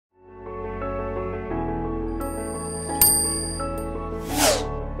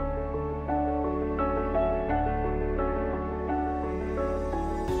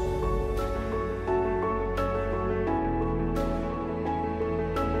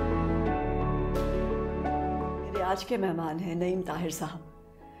آج کے مہمان ہیں نعیم طاہر صاحب.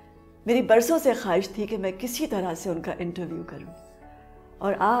 میری برسوں سے خواہش تھی کہ میں کسی طرح سے ان کا انٹرویو کروں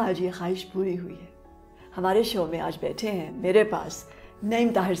اور آج یہ خواہش پوری ہوئی ہے. ہمارے شو میں آج بیٹھے ہیں میرے پاس نعیم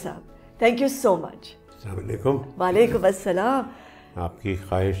طاہر صاحب. تھینک یو سو مچ. السلام علیکم. وعلیکم السلام. آپ کی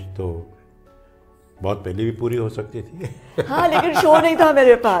خواہش تو بہت پہلے بھی پوری ہو سکتی تھی. ہاں لیکن شو نہیں تھا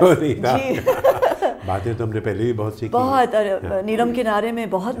میرے پاس. جی باتیں تو ہم نے پہلے بھی بہت سیکھی. بہت. اور نیلم کنارے میں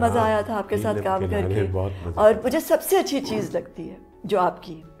بہت مزہ آیا تھا آپ کے ساتھ کام کر کے. اور مجھے سب سے اچھی چیز لگتی ہے جو آپ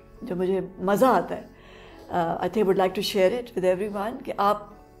کی, جو مجھے مزہ آتا ہے, I think would like to share it with every one, کہ آپ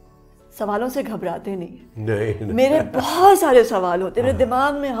سوالوں سے گھبراتے نہیں. میرے بہت سارے سوال ہوتے ہیں, میرے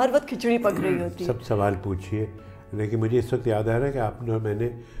دماغ میں ہر وقت کھچڑی پک رہی ہوتی ہے. سب سوال پوچھیے. لیکن مجھے اس وقت یاد آ رہا ہے کہ آپ نے, میں نے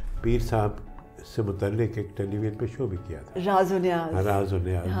پیر صاحب سے متعلق ایک ٹیلی ویژن پہ شو بھی کیا تھا, راز و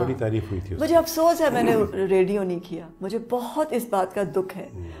نیاز. بڑی تعریف ہوئی تھی. مجھے افسوس ہے میں نے ریڈیو نہیں کیا. مجھے بہت اس بات کا دکھ ہے,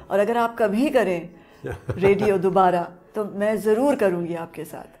 اور اگر آپ کبھی کریں ریڈیو دوبارہ تو میں ضرور کروں گی آپ کے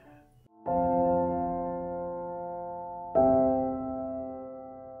ساتھ.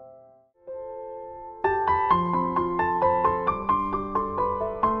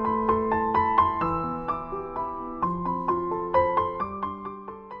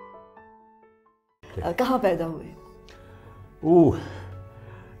 کہاں پیدا ہوئے؟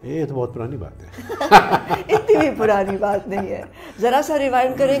 یہ تو بہت پرانی بات ہے. اتنی بھی پرانی بات نہیں ہے. ذرا سا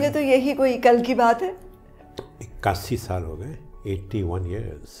ریوائنڈ کریں گے تو یہی کوئی کل کی بات ہے. 81 سال ہو گئے. 81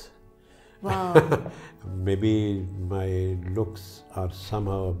 years. May be my looks are some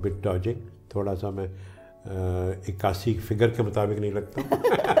how but ڈاجنگ. تھوڑا سا میں 81 فگر کے مطابق نہیں لگتا.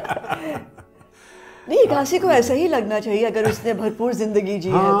 نہیں, 81 کو ایسا ہی لگنا چاہیے اگر اس نے بھرپور زندگی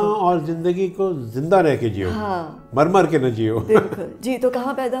جی ہے تو. اور زندگی کو زندہ رہ کے جیو, مر کے نہ جیو. بالکل. جی تو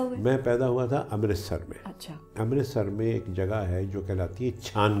کہاں پیدا ہوئے؟ میں پیدا ہوا تھا امرتسر میں. اچھا. امرتسر میں ایک جگہ ہے جو کہلاتی ہے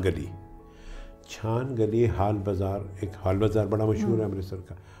چھان گلی. چھان گلی ہال بازار, ایک ہال بازار بڑا مشہور ہے امرتسر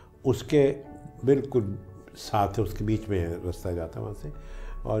کا, اس کے بالکل ساتھ ہے, اس کے بیچ میں ہے رستہ جاتا وہاں سے.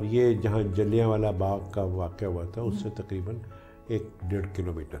 اور یہ جہاں جلیاں والا باغ کا واقعہ ہوا تھا اس سے تقریباً 1.5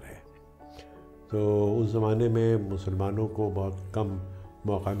 کلومیٹر ہے. تو اس زمانے میں مسلمانوں کو بہت کم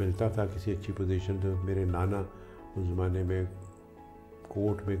موقع ملتا تھا کسی اچھی پوزیشن پہ. میرے نانا اس زمانے میں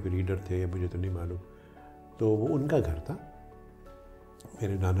کورٹ میں ایک لیڈر تھے, مجھے تو نہیں معلوم. تو وہ ان کا گھر تھا.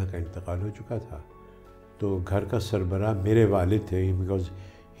 میرے نانا کا انتقال ہو چکا تھا, تو گھر کا سربراہ میرے والد تھے, because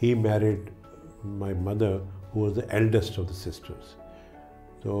he married my mother who was the eldest of the sisters.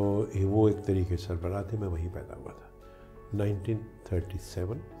 تو وہ ایک طریقے سے سربراہ تھے. میں وہیں پیدا ہوا تھا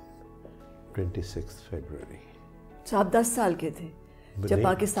 1937 26 فیبروری. تو آپ 10 سال کے تھے جب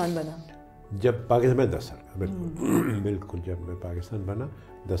پاکستان بنا؟ جب پاکستان میں 10 سال کا, بالکل بالکل. جب میں پاکستان بنا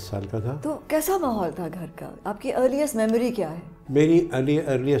 10 سال کا تھا. تو کیسا ماحول تھا گھر کا؟ آپ کی ارلیسٹ میموری کیا ہے؟ میری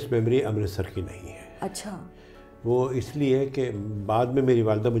ارلیسٹ میموری امرتسر کی نہیں ہے. اچھا. وہ اس لیے کہ بعد میں میری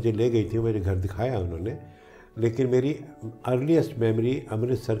والدہ مجھے لے گئی تھی, میرے گھر دکھایا انہوں نے, لیکن میری ارلیسٹ میموری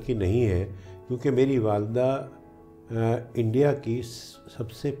امرتسر کی نہیں ہے, کیونکہ میری والدہ انڈیا کی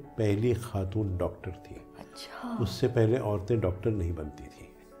سب سے پہلی خاتون ڈاکٹر تھی. اچھا. اس سے پہلے عورتیں ڈاکٹر نہیں بنتی تھیں,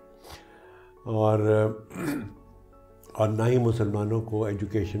 اور نہ ہی مسلمانوں کو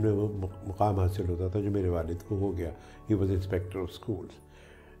ایجوکیشن میں وہ مقام حاصل ہوتا تھا جو میرے والد کو ہو گیا. He was inspector of schools.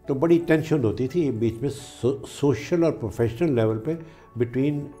 تو بڑی ٹینشن ہوتی تھی بیچ میں سوشل اور پروفیشنل لیول پہ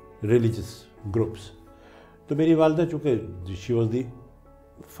بٹوین ریلیجس گروپس. تو میری والدہ چونکہ she was the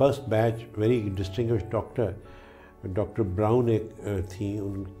first batch very distinguish doctor brown ایک تھیں,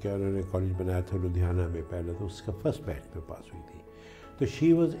 ان کا انہوں نے کالج بنایا تھا لدھیانہ میں پہلے, تو اس کا فرسٹ بیچ میں پاس ہوئی تھی. تو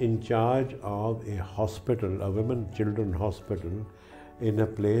she was in charge of a hospital, a women children hospital in a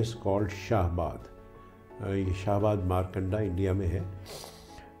place called شاہ آباد. یہ شاہ آباد مارکنڈا انڈیا میں ہے.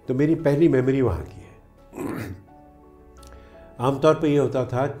 تو میری پہلی میموری وہاں کی ہے. عام طور پہ یہ ہوتا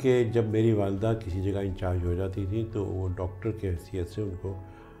تھا کہ جب میری والدہ کسی جگہ انچارج ہو جاتی تھی تو وہ ڈاکٹر کی حیثیت سے ان کو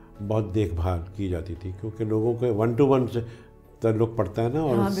بہت دیکھ بھال کی جاتی تھی, کیونکہ لوگوں کے 1 to 1 سے تعلق پڑتا ہے نا,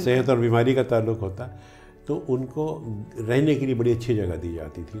 اور صحت اور بیماری کا تعلق ہوتا ہے. تو ان کو رہنے کے لیے بڑی اچھی جگہ دی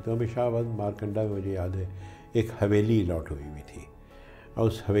جاتی تھی. تو ہمیں شاہ آباد مارکنڈا میں مجھے یاد ہے ایک حویلی الاٹ ہوئی ہوئی تھی, اور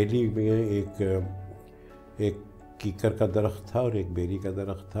اس حویلی میں ایک کیکر کا درخت تھا اور ایک بیری کا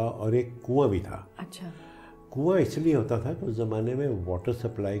درخت تھا اور ایک کنواں بھی تھا. اچھا. کنواں اس لیے ہوتا تھا کہ اس زمانے میں واٹر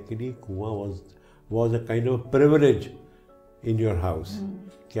سپلائی کے لیے کنواں was a kind of privilege in your house,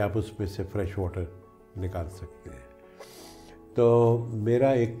 کہ آپ اس میں سے فریش واٹر نکال سکتے ہیں. تو میرا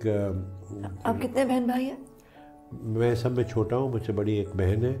ایک آپ کتنے بہن بھائی ہیں؟ میں سب میں چھوٹا ہوں, مجھ سے بڑی ایک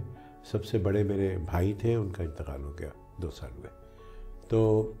بہن ہے. سب سے بڑے میرے بھائی تھے, ان کا انتقال ہو گیا 2 سال ہوئے.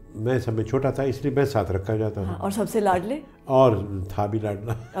 تو میں سب میں چھوٹا تھا, اس لیے میں ساتھ رکھا جاتا تھا. اور سب سے لاڈلے؟ اور تھا بھی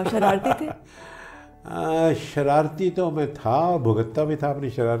لاڈلا. اور شرارتی تھے؟ شرارتی تو میں تھا اور بھگتتا بھی تھا اپنی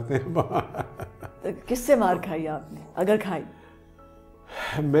شرارتیں. کس سے مار کھائی آپ نے اگر کھائی؟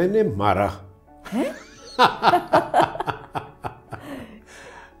 میں نے مارا.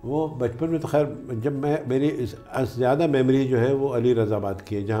 وہ بچپن میں تو خیر جب میری زیادہ میموری جو ہے وہ علی رضا آباد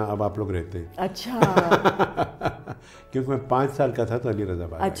کی ہے جہاں اب آپ لوگ رہتے ہیں. اچھا. کیونکہ میں 5 سال کا تھا تو علی رضا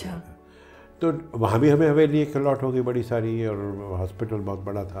آباد. اچھا. تو وہاں بھی ہمیں حویلی ایک الاٹ ہو گئی بڑی ساری اور ہاسپٹل بہت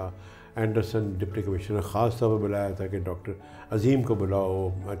بڑا تھا. اینڈرسن ڈپٹی کمشنر خاص طور پر بلایا تھا کہ ڈاکٹر عظیم کو بلاؤ,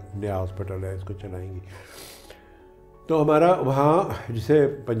 نیا ہاسپٹل ہے, اس کو چلائیں گی. تو ہمارا وہاں جسے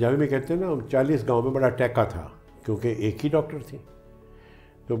پنجابی میں کہتے ہیں نا 40 گاؤں میں بڑا ٹیکا تھا کیونکہ ایک ہی ڈاکٹر تھی.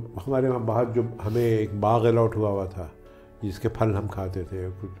 تو ہمارے وہاں باہر جو ہمیں ایک باغ الاٹ ہوا تھا جس کے پھل ہم کھاتے تھے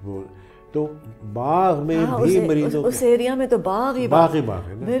کچھ وہ, تو باغ میں بھی مریضوں اس ایریا میں تو باغ ہی باغ ہے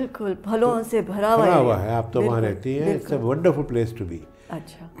نا, بالکل پھلوں سے بھرا ہوا ہے. آپ تو وہاں رہتی ہیں, it's a wonderful place to be.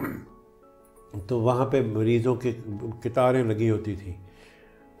 اچھا. تو وہاں پہ مریضوں کی قطاریں لگی ہوتی تھیں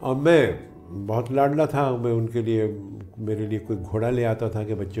اور میں بہت لاڈلا تھا. میں ان کے لیے میرے لیے کوئی گھوڑا لے آتا تھا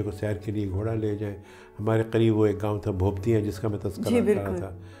کہ بچے کو سیر کے لیے گھوڑا لے جائیں. ہمارے قریب وہ ایک گاؤں تھا بھوپتیاں جس کا میں تذکرہ کر رہا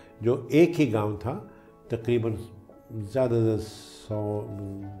تھا, جو ایک ہی گاؤں تھا تقریباً زیادہ 100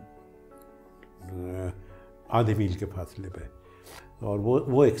 آدھے میل کے فاصلے پہ, اور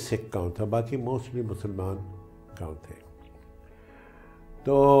وہ ایک سکھ گاؤں تھا, باقی موسٹلی مسلمان گاؤں تھے.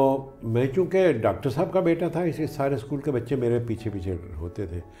 تو میں چونکہ ڈاکٹر صاحب کا بیٹا تھا اس لیے سارے اسکول کے بچے میرے پیچھے پیچھے ہوتے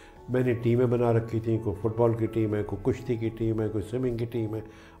تھے. میں نے ٹیمیں بنا رکھی تھیں, کوئی فٹ بال کی ٹیم ہے, کوئی کشتی کی ٹیم ہے, کوئی سوئمنگ کی ٹیم ہے.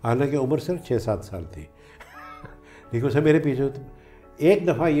 حالانکہ عمر صرف 6-7 سال تھی لیکن اسے میرے پیچھے ہوتے. ایک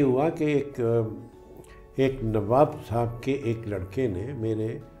دفعہ یہ ہوا کہ ایک نواب صاحب کے ایک لڑکے نے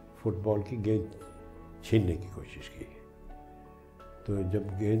میرے فٹ بال کی گیند چھیننے کی کوشش کی. تو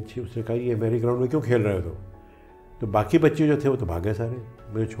جب گیند اس نے کہا یہ میرے گراؤنڈ میں کیوں کھیل رہے ہو؟ تو باقی بچے جو تھے وہ تو بھاگے سارے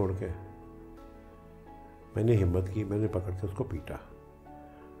مجھے چھوڑ کے. میں نے ہمت کی, میں نے پکڑ کے اس کو پیٹا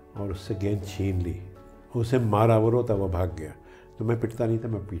اور اس سے گیند چھین لی, اسے مارا, وہ روتا, وہ بھاگ گیا. تو میں پٹتا نہیں تھا,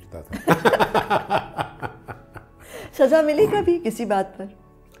 میں پیٹتا تھا. سزا ملی کبھی کسی بات پر؟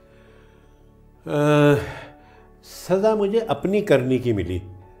 سزا مجھے اپنی کرنے کی ملی,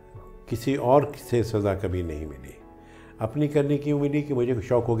 کسی اور سے سزا کبھی نہیں ملی. اپنی کرنے کی ملی کہ مجھے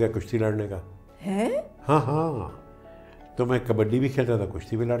شوق ہو گیا کشتی لڑنے کا. ہے؟ ہاں. تو میں کبڈی بھی کھیلتا تھا,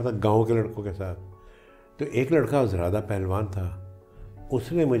 کشتی بھی لڑتا گاؤں کے لڑکوں کے ساتھ. تو ایک لڑکا زیادہ پہلوان تھا,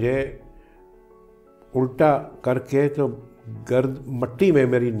 اس نے مجھے الٹا کر کے تو گرد مٹی میں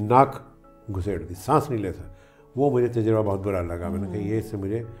میری ناک گھسیڑ دی, سانس نہیں لیتا. وہ مجھے تجربہ بہت برا لگا. میں نے کہا یہ سے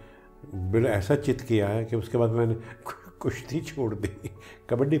مجھے ایسا چت کیا ہے کہ اس کے بعد میں نے کشتی چھوڑ دی,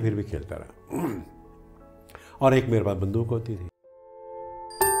 کبڈی پھر بھی کھیلتا رہا. اور ایک میرے پاس بندوق ہوتی تھی.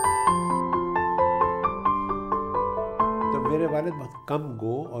 تو میرے والد بہت کم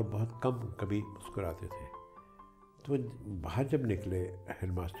گو اور بہت کم کبھی مسکراتے تھے. تو باہر جب نکلے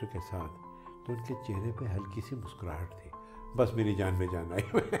ہیڈ ماسٹر کے ساتھ تو ان کے چہرے پہ ہلکی سی مسکراہٹ تھی. بس میری جان میں جان آئی.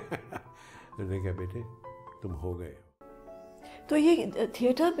 انہوں نے کہا بیٹے تم ہو گئے. تو یہ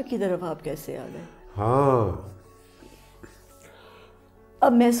تھیٹر کی طرف آپ کیسے آ گئے؟ ہاں,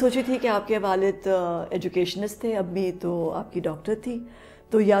 اب میں سوچی تھی کہ آپ کے والد ایجوکیشنسٹ تھے, امی تو آپ کی ڈاکٹر تھی,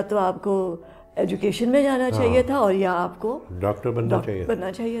 تو یا تو آپ کو ایجوکیشن میں جانا چاہیے تھا اور یا آپ کو ڈاکٹر بننا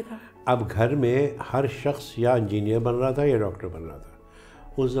چاہیے تھا. اب گھر میں ہر شخص یا انجینئر بن رہا تھا یا ڈاکٹر بن رہا تھا.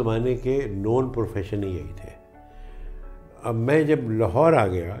 اس زمانے کے نون پروفیشن ہی یہی تھے. اب میں جب لاہور آ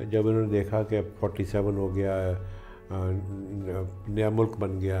گیا, جب انہوں نے دیکھا کہ 47 ہو گیا ہے, نیا ملک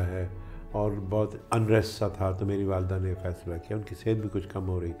بن گیا ہے اور بہت انریسٹ سا تھا, تو میری والدہ نے فیصلہ کیا, ان کی صحت بھی کچھ کم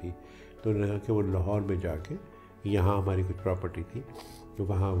ہو رہی تھی, تو انہوں نے کہا کہ وہ لاہور میں جا کے, یہاں ہماری کچھ پراپرٹی تھی تو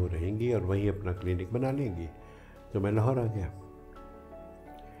وہاں وہ رہیں گی اور وہیں اپنا کلینک بنا لیں گی. تو میں لاہور آ گیا.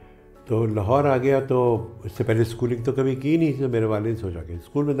 تو لاہور آ گیا تو اس سے پہلے اسکولنگ تو کبھی کی نہیں, تو میرے والد نے سوچا کہ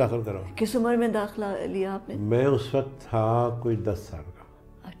اسکول میں داخل کراؤ. کس عمر میں داخلہ لیا آپ نے؟ میں اس وقت تھا کوئی 10 سال کا.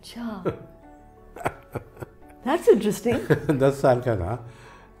 اچھا, دیٹس انٹرسٹنگ. 10 سال کا تھا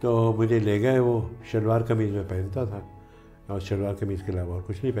تو مجھے لے گئے. وہ شلوار قمیض میں پہنتا تھا اور شلوار قمیض کے علاوہ اور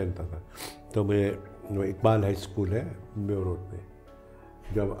کچھ نہیں پہنتا تھا. تو مجھے وہ اقبال ہائی اسکول ہے میو روڈ پہ,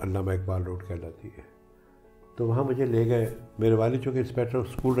 جو علامہ اقبال روڈ کہلاتی ہے, تو وہاں مجھے لے گئے. میرے والد چونکہ انسپیکٹر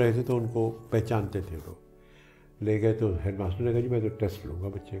اسکول رہے تھے تو ان کو پہچانتے تھے, لوگ لے گئے. تو ہیڈ ماسٹر نے کہا جی میں تو ٹیسٹ لوں گا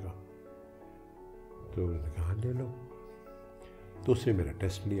بچے کا. تو انہوں نے کہا ہاں لے لو. تو اس نے میرا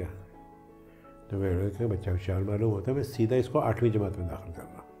ٹیسٹ لیا. تو میں نے کہا بچہ ہوشیار معلوم ہوتا ہے, میں سیدھا اس کو 8ویں جماعت میں داخل کر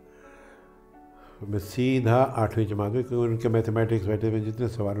رہا. میں سیدھا 8ویں جماعت میں, کیونکہ ان کے میتھمیٹکس میں جتنے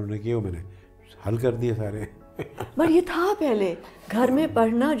سوال انہوں نے کیے وہ میں نے حل کر دیے سارے. پر یہ تھا پہلے گھر میں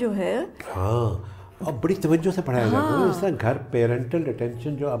پڑھنا جو ہے. ہاں, اور بڑی توجہ سے پڑھایا جاتا ہے. اس طرح گھر پیرنٹل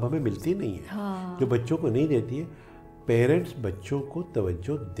اٹینشن جو اب ہمیں ملتی نہیں ہے, جو بچوں کو نہیں دیتی ہے, پیرنٹس بچوں کو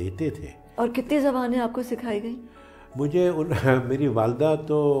توجہ دیتے تھے. اور کتنی زبانیں آپ کو سکھائی گئیں؟ مجھے میری والدہ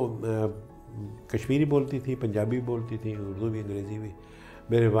تو کشمیری بولتی تھی, پنجابی بولتی تھی, اردو بھی, انگریزی بھی.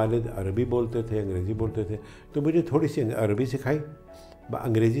 میرے والد عربی بولتے تھے, انگریزی بولتے تھے, تو مجھے تھوڑی سی عربی سکھائی,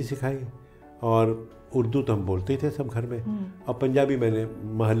 انگریزی سکھائی, اور اردو تو ہم بولتے ہی تھے سب گھر میں, اور پنجابی میں نے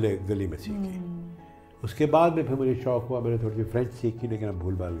محلے گلی میں سیکھی. اس کے بعد میں پھر مجھے شوق ہوا, میں نے تھوڑی سی فرینچ سیکھی, لیکن اب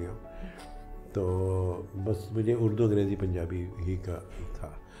بھول بھال گیا ہوں. تو بس مجھے اردو, انگریزی, پنجابی ہی کا تھا.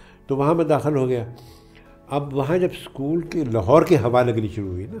 تو وہاں میں داخل ہو گیا. اب وہاں جب اسکول کے لاہور کی ہوا لگنی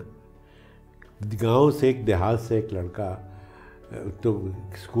شروع ہوئی نا, گاؤں سے, ایک دیہات سے ایک لڑکا تو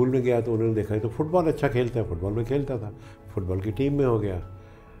اسکول میں گیا, تو انہوں نے دیکھا تو فٹ بال اچھا کھیلتا ہے, فٹ بال میں کھیلتا تھا, فٹ بال کی ٹیم میں ہو گیا.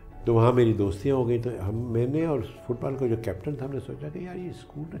 تو وہاں میری دوستیاں ہو گئی. تو میں نے اور فٹ بال کا جو کیپٹن تھا, ہم نے سوچا کہ یار یہ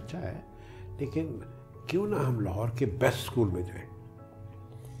اسکول اچھا ہے, لیکن کیوں نہ ہم لاہور کے بیسٹ اسکول میں جائیں.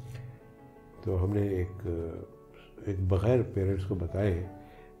 تو ہم نے ایک بغیر پیرنٹس کو بتائے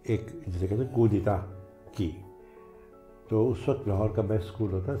ایک جسے کہتے ہیں کودتا کی. تو اس وقت لاہور کا بیسٹ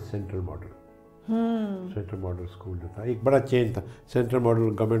اسکول ہوتا central model. Central model school جو تھا, ایک بڑا چین تھا, central model,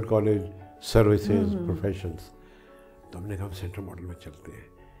 government college, services, professions. تو ہم نے کہا ہم سینٹرل ماڈل میں چلتے ہیں,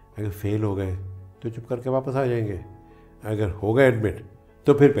 اگر فیل ہو گئے تو چپ کر کے واپس آ جائیں گے, اگر ہو گئے ایڈمٹ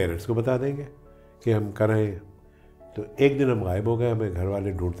تو پھر پیرنٹس کو بتا دیں گے کہ ہم کرائیں. تو ایک دن ہم غائب ہو گئے, ہمیں گھر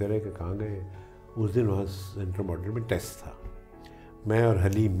والے ڈھونڈتے رہے کہ کہاں گئے. اس دن وہاں سینٹرل ماڈل میں ٹیسٹ تھا. میں اور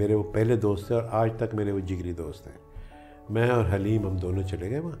حلیم, میرے وہ پہلے دوست تھے اور آج تک میرے وہ جگری دوست ہیں, میں اور حلیم ہم دونوں چلے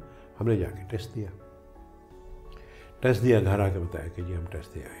گئے وہاں. ہم نے جا کے ٹیسٹ دیا, گھر آ کے بتایا کہ جی ہم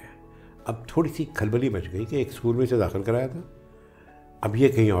ٹیسٹ دے آئے ہیں. اب تھوڑی سی کھلبلی مچ گئی کہ ایک اسکول میں سے داخل کرایا تھا, اب یہ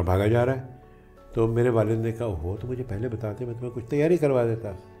کہیں اور بھاگا جا رہا ہے. تو میرے والد نے کہا ہو تو مجھے پہلے بتاتے, میں تمہیں کچھ تیاری کروا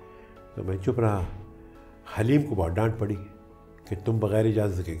دیتا. تو میں چپ رہا. حلیم کو بہت ڈانٹ پڑی کہ تم بغیر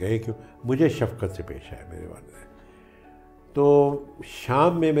اجازت کے گئے کیوں. مجھے شفقت سے پیش آئے میرے والد نے. تو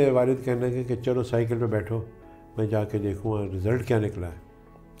شام میں میرے والد کہنے لگے کہ چلو سائیکل پہ بیٹھو, میں جا کے دیکھوں وہاں رزلٹ کیا نکلا ہے.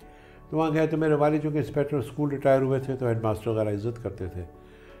 تو وہاں گئے تو میرے والد چونکہ انسپیکٹر اسکول ریٹائر ہوئے تھے, تو ہیڈ ماسٹر وغیرہ عزت کرتے تھے.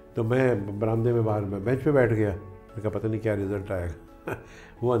 تو میں برآمدے میں باہر میں بینچ پہ بیٹھ گیا, میں کہا پتہ نہیں کیا رزلٹ آئے گا.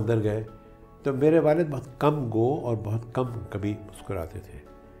 وہ اندر گئے تو میرے والد بہت کم گو اور بہت کم کبھی مسکراتے تھے.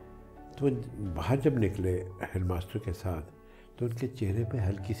 تو باہر جب نکلے ہیڈ ماسٹر کے ساتھ, تو ان کے چہرے پہ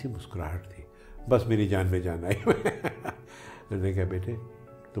ہلکی سی مسکراہٹ تھی. بس میری جان میں جان آئی. انہوں نے کہا بیٹے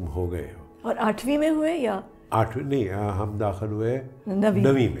تم ہو گئے ہو. اور 8ویں میں ہوئے یا 8ویں نہیں, ہم داخل ہوئے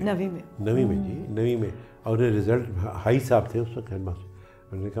 9ویں میں. اور انہیں رزلٹ ہائی صاحب تھے اس وقت ہیڈ ماسٹر.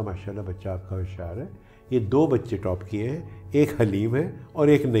 انہوں نے کہا ماشاء اللہ بچہ آپ کا ہوشیار ہے, یہ 2 بچے ٹاپ کیے ہیں, ایک حلیم ہے اور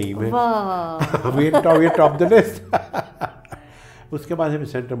ایک نعیم ہے. ہم یہ ٹاپ دا لسٹ. اس کے بعد ہمیں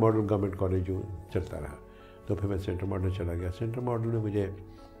سینٹرل ماڈل گورنمنٹ کالج جو چلتا رہا. تو پھر میں سینٹرل ماڈل چلا گیا. سینٹرل ماڈل میں مجھے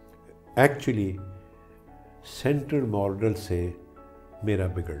ایکچولی سینٹرل ماڈل سے میرا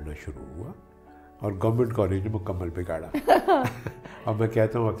بگڑنا شروع ہوا, اور گورنمنٹ کالج نے مکمل بگاڑا. اور میں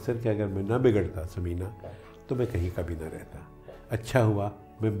کہتا ہوں اکثر کہ اگر میں نہ بگڑتا سمینا تو میں کہیں کا بھی نہ رہتا. اچھا ہوا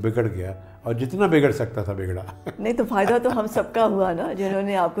میں بگڑ گیا, اور جتنا بگڑ سکتا تھا بگڑا. نہیں تو فائدہ تو ہم سب کا ہوا نا, جنہوں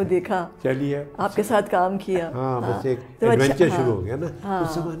نے آپ کو دیکھا, چلیے آپ کے ساتھ کام کیا. ہاں بس ایک ایڈونچر شروع ہو گیا نا.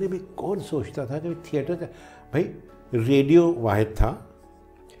 اس زمانے میں کون سوچتا تھا کہ تھیٹر کا, بھائی ریڈیو واحد تھا.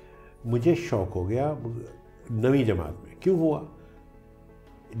 مجھے شوق ہو گیا 9ویں جماعت میں. کیوں ہوا؟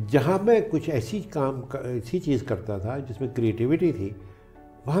 جہاں میں کچھ ایسی چیز کرتا تھا جس میں کریٹیوٹی تھی,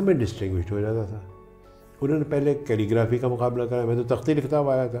 وہاں میں ڈسٹنگوشڈ ہو جاتا تھا. انہوں نے پہلے کیلیگرافی کا مقابلہ کرایا, میں تو تختی لکھتا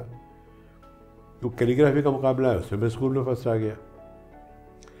ہوا آیا تھا. تو کیلیگرافی کا مقابلہ ہے, اس میں اسکول میں فرسٹ آ گیا.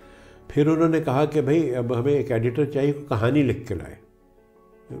 پھر انہوں نے کہا کہ بھائی اب ہمیں ایک ایڈیٹر چاہیے, کہانی لکھ کے لائے.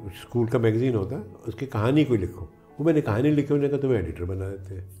 اسکول کا میگزین ہوتا ہے, اس کی کہانی کوئی لکھو. وہ میں نے کہانی لکھی, انہوں نے کہا تمہیں ایڈیٹر بنا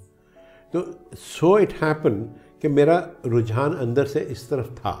دیتے ہیں. تو سو اٹ ہیپن کہ میرا رجحان اندر سے اس طرف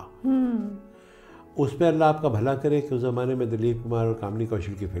تھا. اس میں اللہ آپ کا بھلا کرے کہ اس زمانے میں دلیپ کمار اور کامنی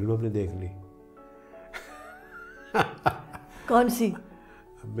کوشل کی فلم ہم نے دیکھ لی. کون سی؟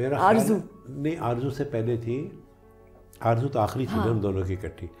 میرا آرزو نہیں, آرزو سے پہلے تھی, آرزو تو آخری تھی نا ہم دونوں کی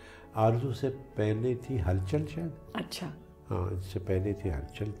اکٹھی. آرزو سے پہلے تھی ہلچل شاید. اچھا ہاں, اس سے پہلے تھی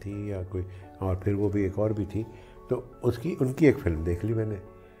ہلچل تھی یا کوئی, اور پھر وہ بھی ایک اور بھی تھی. تو ان کی ایک فلم دیکھ لی میں نے.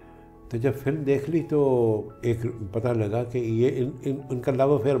 تو جب فلم دیکھ لی تو ایک پتہ لگا کہ یہ ان کا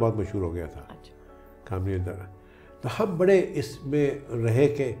لو افیئر بہت مشہور ہو گیا تھا کامنی اندر. تو ہم بڑے اس میں رہے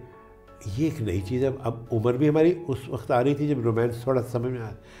کہ یہ ایک نئی چیز ہے. اب عمر بھی ہماری اس وقت آ رہی تھی جب رومانس تھوڑا سمجھ میں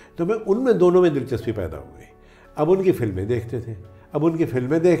آیا, تو میں ان میں دونوں میں دلچسپی پیدا ہو گئی. اب ان کی فلمیں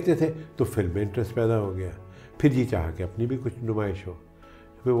دیکھتے تھے تو فلم میں انٹرسٹ پیدا ہو گیا. پھر جی چاہا کہ اپنی بھی کچھ نمائش ہو.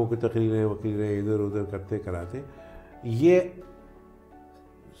 پھر وہ کوئی تقریریں وقیریں ادھر ادھر کرتے کراتے. یہ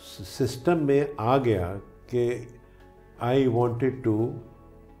سسٹم میں آ گیا کہ I wanted to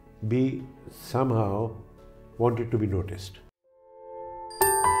be some how wanted to be noticed.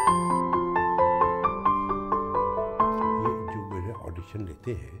 یہ جو میرے آڈیشن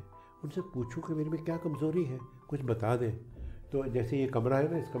لیتے ہیں ان سے پوچھوں کہ میرے میں کیا کمزوری ہے, کچھ بتا دیں. تو جیسے یہ کمرہ ہے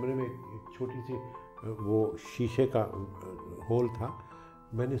نا, اس کمرے میں ایک چھوٹی سی وہ شیشے کا ہول تھا.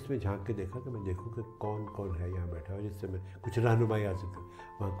 میں نے اس میں جھانک کے دیکھا کہ میں دیکھوں کہ کون کون ہے یہاں بیٹھا ہوا جس سے میں کچھ رہنمائی حاصل کروں.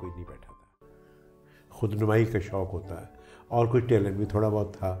 وہاں کوئی نہیں بیٹھا تھا. خود نمائی کا شوق ہوتا ہے اور کوئی ٹیلنٹ بھی تھوڑا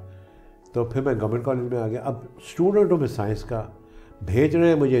بہت تھا. تو پھر میں گورنمنٹ کالج میں آ گیا. اب اسٹوڈنٹوں میں سائنس کا بھیج رہے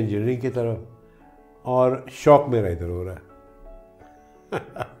ہیں مجھے انجینئرنگ کی طرف, اور شوق میرا ادھر ہو رہا ہے.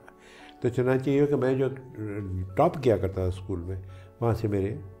 تو چنانچہ یہ کہ میں جو ٹاپ کیا کرتا تھا اسکول میں, وہاں سے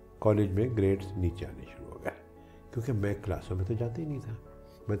میرے کالج میں گریڈس نیچے آنے شروع ہو گئے, کیونکہ میں کلاسوں میں تو جاتا ہی نہیں تھا.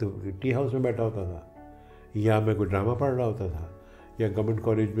 میں تو ٹی ہاؤس میں بیٹھا ہوتا تھا, یا میں کوئی ڈرامہ پڑھ رہا ہوتا تھا, یا گورنمنٹ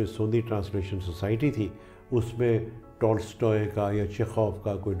کالج میں سوندھی ٹرانسلیشن سوسائٹی تھی, اس میں ٹولسٹوئے کا یا چیخوف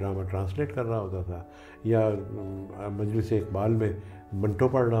کا کوئی ڈرامہ ٹرانسلیٹ کر رہا ہوتا تھا, یا مجلس اقبال میں منٹو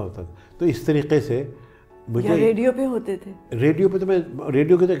پڑھ رہا ہوتا تھا. تو اس طریقے سے مجھے ریڈیو پہ ہوتے تھے. ریڈیو پہ تو میں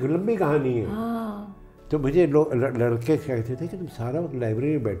ریڈیو کی تو ایک لمبی کہانی ہے. تو مجھے لڑکے کہتے تھے کہ تم سارا وقت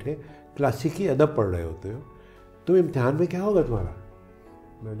لائبریری میں بیٹھے کلاسیکی ادب پڑھ رہے ہوتے ہو, تو امتحان میں کیا ہوگا تمہارا؟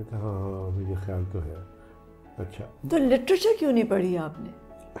 میں نے کہا ہاں مجھے خیال تو ہے. اچھا تو لٹریچر کیوں نہیں پڑھی آپ نے؟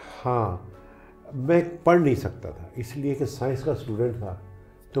 ہاں میں پڑھ نہیں سکتا تھا, اس لیے کہ سائنس کا اسٹوڈنٹ تھا,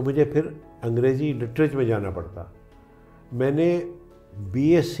 تو مجھے پھر انگریزی لٹریچر میں جانا پڑتا. میں نے بی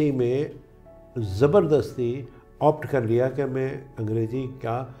ایس سی میں زبردستی آپٹ کر لیا کہ میں انگریزی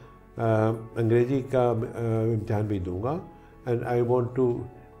کا امتحان بھی دوں گا, and I want to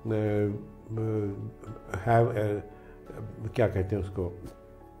have کیا کہتے ہیں اس کو,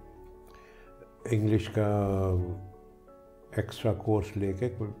 انگلش کا ایکسٹرا کورس لے کے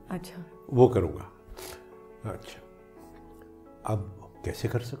اچھا وہ کروں گا. اچھا اب کیسے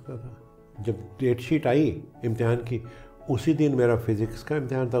کر سکتا تھا؟ جب ڈیٹ شیٹ آئی امتحان کی, اسی دن میرا فزکس کا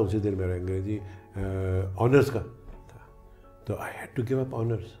امتحان تھا, اسی دن میرا انگریزی آنرس کا تھا, تو I had to give up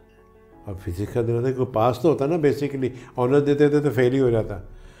honours. اب فزکس کا دن تھا کہ پاس تو ہوتا نا بیسیکلی, آنرس دیتے تھے تو فیل ہی ہو جاتا.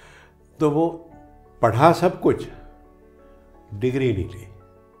 تو وہ پڑھا سب کچھ, ڈگری نہیں لی.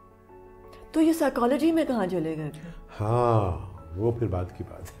 تو یہ سائیکالوجی میں کہاں چلے گئے تھے؟ ہاں وہ پھر بات کی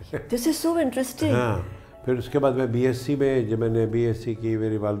بات ہے. دس از سو انٹرسٹنگ. ہاں پھر اس کے بعد میں بی ایس سی میں, جب میں نے بی ایس سی کی,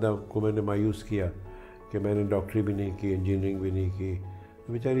 میری والدہ کو میں نے مایوس کیا کہ میں نے ڈاکٹری بھی نہیں کی, انجینئرنگ بھی نہیں کی.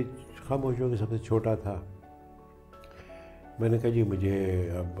 تو بیچاری خاموش ہو کے سب سے چھوٹا تھا. میں نے کہا جی مجھے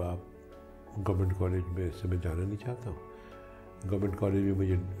اب آپ گورنمنٹ کالج میں سے میں جانا نہیں چاہتا ہوں. گورنمنٹ کالج میں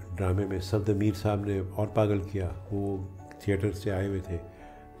مجھے ڈرامے میں صفدر میر صاحب نے اور پاگل کیا. وہ تھیٹر سے آئے ہوئے تھے,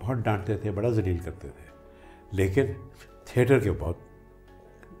 بہت ڈانٹتے تھے, بڑا ذلیل کرتے تھے, لیکن تھیٹر کے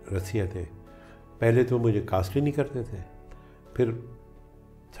بہت رسیا تھے. پہلے تو مجھے کاسٹ ہی نہیں کرتے تھے. پھر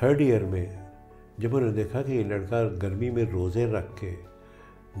تھرڈ ایئر میں جب انہوں نے دیکھا کہ یہ لڑکا گرمی میں روزے رکھ کے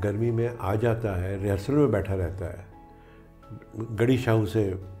گرمی میں آ جاتا ہے, ریہرسل میں بیٹھا رہتا ہے, گڑی شاہو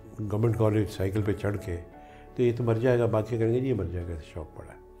سے گورنمنٹ کالج سائیکل پہ چڑھ کے, تو یہ تو مر جائے گا, باقی کریں گے جی یہ مر جائے گا, شوق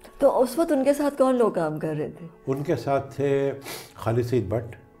پڑا. تو اس وقت ان کے ساتھ کون لوگ کام کر رہے تھے؟ ان کے ساتھ تھے خالد سعید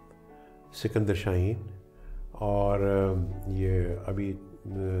بٹ, سکندر شاہین, اور یہ ابھی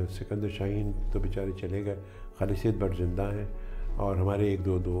سکندر شاہین تو بیچارے چلے گئے, خالد سعید بٹ زندہ ہیں, اور ہمارے ایک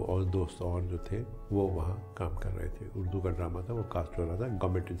دو اور دوست اور جو تھے وہ وہاں کام کر رہے تھے. اردو کا ڈرامہ تھا, وہ کاسٹ ہو رہا تھا,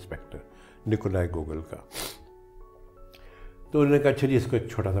 گورنمنٹ انسپیکٹر نکولائے گوگل کا. تو انہوں نے کہا اچھا جی اس کو ایک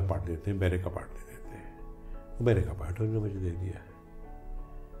چھوٹا سا پارٹ دیتے ہیں, بیرے کا پارٹ دے دیتے ہیں. بیرے کا پارٹ انہوں نے مجھے دے دیا.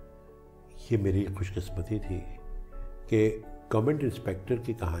 یہ میری خوش قسمتی تھی کہ گورنمنٹ انسپیکٹر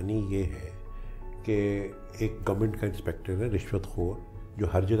کی کہانی یہ ہے کہ ایک گورنمنٹ کا انسپیکٹر ہے رشوت خور, جو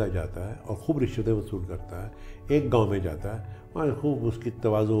ہر جگہ جاتا ہے اور خوب رشوتیں وصول کرتا ہے. ایک گاؤں میں جاتا ہے, وہاں خوب اس کی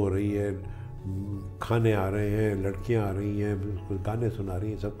تواضع ہو رہی ہے, کھانے آ رہے ہیں, لڑکیاں آ رہی ہیں, اس کو گانے سنا رہی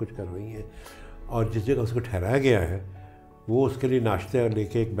ہیں, سب کچھ کر رہی ہیں. اور جس جگہ اس کو ٹھہرایا گیا ہے وہ اس کے لیے ناشتہ لے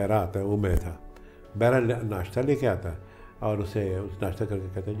کے ایک بیرا آتا ہے, وہ میں تھا. بیرا ناشتہ لے کے آتا ہے اور اسے اس ناشتہ کر کے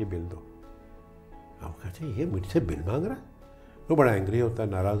کہتا ہے جی بل دو. آپ کہتے ہیں یہ مجھ سے بل مانگ رہا ہے. وہ بڑا اینگری ہوتا ہے,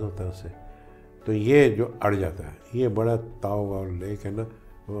 ناراض ہوتا ہے اس سے. تو یہ جو اڑ جاتا ہے, یہ بڑا تاؤ اور لے کے نا,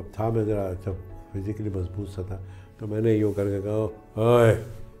 اب تھا میں ذرا اچھا فزیکلی مضبوط سا تھا, تو میں نے یوں کر کے کہا اوئے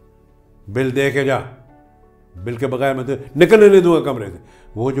بل دے کے جا, بل کے بغیر میں تو نکلنے نہیں دوں گا کمرے سے.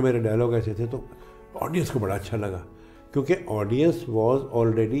 وہ جو میرے ڈائلاگ ایسے تھے تو آڈینس کو بڑا اچھا لگا, کیونکہ audience was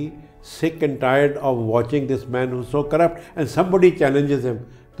already sick and tired of watching this man who's so corrupt and somebody challenges him.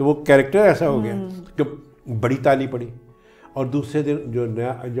 تو وہ کیریکٹر ایسا ہو گیا کہ بڑی تالی پڑی. اور دوسرے دن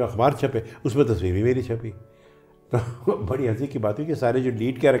جو اخبار چھپے اس میں تصویر بھی میری چھپی. تو بڑی ہنسی کی بات ہوئی کہ سارے جو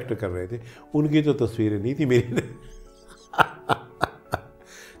لیڈ کیریکٹر کر رہے تھے ان کی تو تصویریں نہیں تھی میری.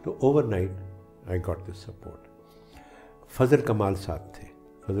 تو over night I got this support. فضل کمال صاحب تھے.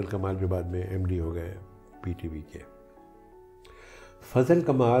 فضل کمال جو بعد میں ایم ڈی ہو گئے پی ٹی وی کے. فضل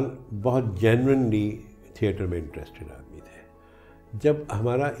کمال بہت جینوئنلی تھیٹر میں انٹرسٹڈ آدمی تھے. جب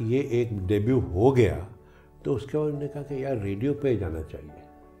ہمارا یہ ایک ڈیبیو ہو گیا تو اس کے بعد انہوں نے کہا کہ یار ریڈیو پہ جانا چاہیے.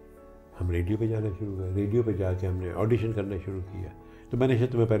 ہم ریڈیو پہ جانا شروع کیا. ریڈیو پہ جا کے ہم نے آڈیشن کرنا شروع کیا. تو میں نے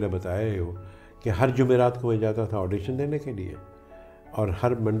شاید تمہیں پہلے بتایا ہی ہو کہ ہر جمعرات کو میں جاتا تھا آڈیشن دینے کے لیے اور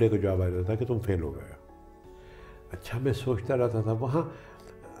ہر منڈے کو جواب آ جاتا تھا کہ تم فیل ہو گئے. اچھا میں سوچتا رہتا تھا وہاں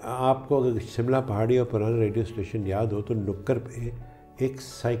آپ کو اگر شملہ پہاڑی اور پرانا ریڈیو اسٹیشن یاد ہو تو نکر پہ ایک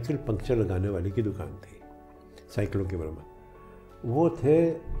سائیکل پنکچر لگانے والے کی دکان تھی, سائیکلوں کی مرمت.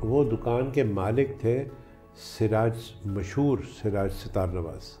 وہ دکان کے مالک تھے مشہور سراج ستار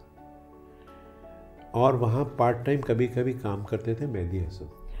نواز, اور وہاں پارٹ ٹائم کبھی کبھی کام کرتے تھے مہدی حسن.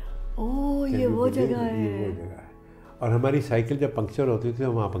 یہ وہ جگہ ہے. اور ہماری سائیکل جب پنکچر ہوتی تھی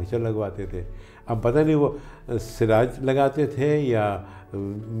وہاں پنکچر لگواتے تھے. اب پتہ نہیں وہ سراج لگاتے تھے یا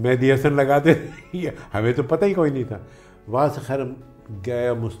مہدی حسن لگاتے تھے, ہمیں تو پتہ ہی کوئی نہیں تھا. وہاں سے خیر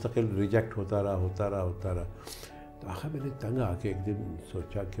گیا, مستقل ریجیکٹ ہوتا رہا. تو آخر میں نے تنگ آ کے ایک دن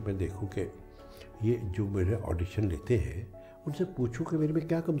سوچا کہ میں دیکھوں کہ یہ جو میرے آڈیشن لیتے ہیں ان سے پوچھوں کہ میرے میں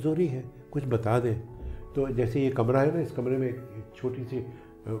کیا کمزوری ہے, کچھ بتا دیں. تو جیسے یہ کمرہ ہے نا, اس کمرے میں ایک چھوٹی سی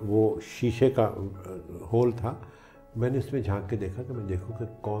وہ شیشے کا ہول تھا. میں نے اس میں جھانک کے دیکھا کہ میں دیکھوں کہ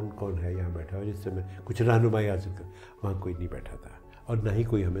کون کون ہے یہاں بیٹھا ہوا جس سے میں کچھ رہنمائی حاصل کر. وہاں کوئی نہیں بیٹھا تھا اور نہ ہی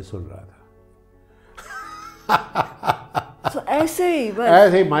کوئی ہمیں سن رہا تھا. ایسے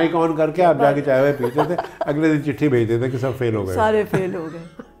ہی مائک آن کر کے آپ جا کے چائے پیتے تھے, اگلے دن چٹھی بھیجتے تھے کہ سب فیل ہو گئے, سارے فیل ہو گئے.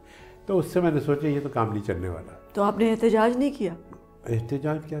 تو اس سے میں نے سوچا یہ تو کام نہیں چلنے والا. تو آپ نے احتجاج نہیں کیا؟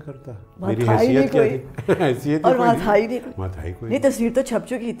 احتجاج کیا کرتا, میری حیثیت کیا تھی؟ حیثیت اور وہاں تھا ہی کوئی نہیں. تصویر تو چھپ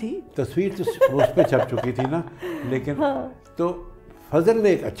چکی تھی. تصویر تو اس پہ چھپ چکی تھی نا. لیکن تو فضل نے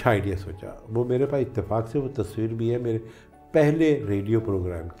ایک اچھا آئیڈیا سوچا. وہ میرے پاس اتفاق سے وہ تصویر بھی ہے میرے پہلے ریڈیو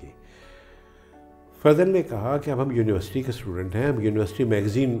پروگرام کی. فضل نے کہا کہ اب ہم یونیورسٹی کے اسٹوڈنٹ ہیں, ہم یونیورسٹی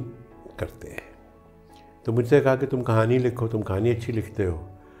میگزین کرتے ہیں. تو مجھ سے کہا کہ تم کہانی لکھو, تم کہانی اچھی لکھتے ہو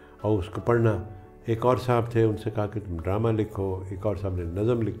اور اس کو پڑھنا. ایک اور صاحب تھے, ان سے کہا کہ تم ڈرامہ لکھو. ایک اور صاحب نے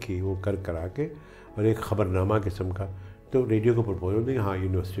نظم لکھی, وہ کرا کے, اور ایک خبرنامہ قسم کا. تو ریڈیو کو پرپوزل دیں, ہاں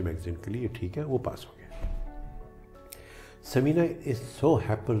یونیورسٹی میگزین کے لیے ٹھیک ہے. وہ پاس ہو گیا. سمینا از سو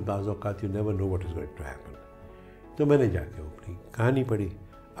ہیپن, بعض اوقات you never know what is going to happen. تو میں نے جا کے اپنی کہانی پڑھی.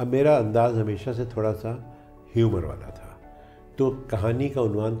 اب میرا انداز ہمیشہ سے تھوڑا سا ہیومر والا تھا. تو کہانی کا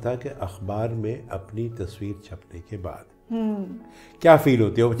عنوان تھا کہ اخبار میں اپنی تصویر چھپنے کے بعد کیا فیل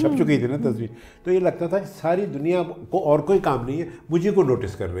ہوتی ہے. وہ چھپ چکی تھی نا تصویر, تو یہ لگتا تھا کہ ساری دنیا کو اور کوئی کام نہیں ہے, مجھے کو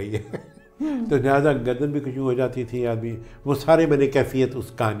نوٹس کر رہی ہے. تو لہٰذا گردن بھی کچھ ہو جاتی تھی آدمی. وہ سارے میں نے کیفیت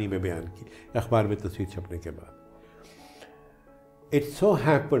اس کہانی میں بیان کی اخبار میں تصویر چھپنے کے بعد. اٹ سو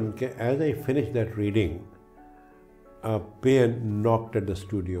ہیپن کہ as I finish that reading pay knocked at the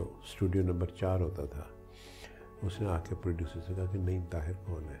studio number 4 ہوتا تھا. اس نے آ کے پروڈیوسر سے کہا کہ نعیم طاہر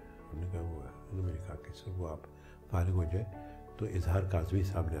کون ہے. انہوں نے کہا وہ ہے. انہوں نے کہا کہ سر وہ آپ فارغ ہو جائے تو اظہار کاظمی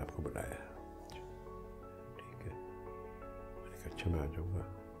صاحب نے آپ کو بلایا ہے. ٹھیک ہے. میں نے کہا اچھا میں آ جاؤں گا.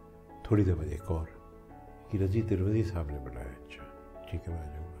 تھوڑی دیر بعد ایک اور کہ رضی ترویدی صاحب نے بلایا. اچھا ٹھیک ہے میں آ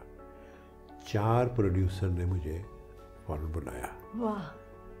جاؤں گا. 4 پروڈیوسر نے مجھے فوراً بلایا. واہ.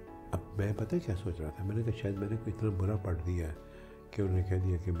 اب میں پتہ کیا سوچ رہا تھا, میں نے کہا شاید میں نے کوئی اتنا برا پڑھ دیا ہے کہ انہوں نے کہہ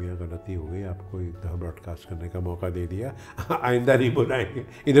دیا کہ میاں غلطی ہو گئی, آپ کو ایک دفعہ براڈ کاسٹ کرنے کا موقع دے دیا, آئندہ نہیں بلائیں گے,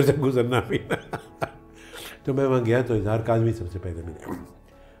 ادھر سے گزرنا بھی. تو میں وہاں گیا تو اظہار کاظمی سب سے پہلے ملے.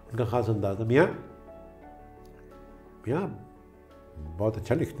 ان کا خاص انداز تھا, میاں بہت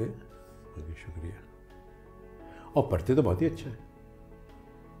اچھا لکھتے ہیں. شکریہ. اور پڑھتے تو بہت ہی اچھا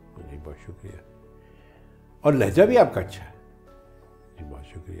ہے. جی بہت شکریہ. اور لہجہ بھی آپ کا اچھا ہے. جی بہت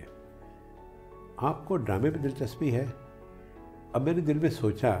شکریہ. آپ کو ڈرامے میں دلچسپی ہے؟ اب میں نے دل میں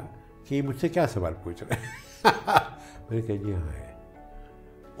سوچا کہ یہ مجھ سے کیا سوال پوچھ رہے ہیں. میں نے کہا جی ہاں ہے.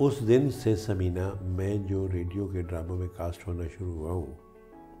 اس دن سے سمینا میں جو ریڈیو کے ڈراموں میں کاسٹ ہونا شروع ہوا ہوں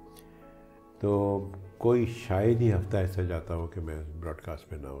تو کوئی شاید ہی ہفتہ ایسا جاتا ہو کہ میں براڈ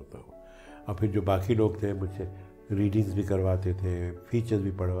کاسٹ میں نہ ہوتا ہوں. اور پھر جو باقی لوگ تھے مجھ سے ریڈنگز بھی کرواتے تھے, فیچرز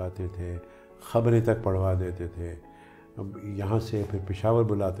بھی پڑھواتے تھے, خبریں تک پڑھوا دیتے تھے. یہاں سے پھر پشاور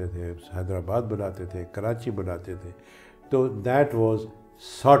بلاتے تھے, حیدرآباد بلاتے تھے, کراچی بلاتے تھے. تو that was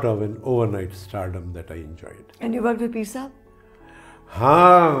sort of N over night stardom that I enjoyed. And you work with پیر صاحب؟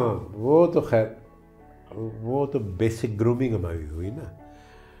 ہاں وہ تو خیر وہ تو بیسک گرومنگ ہماری ہوئی نا.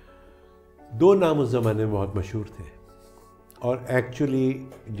 2 نام اس زمانے میں بہت مشہور تھے. اور ایکچولی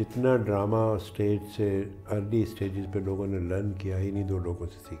جتنا ڈرامہ اسٹیج سے ارلی اسٹیجز پہ لوگوں نے لرن کیا انہیں 2 لوگوں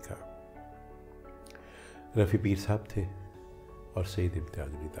سے سیکھا. رفیع پیر صاحب تھے اور سید امتیاز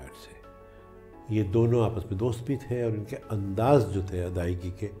علی تاج سے. یہ دونوں آپس میں دوست بھی تھے اور ان کے انداز جو تھے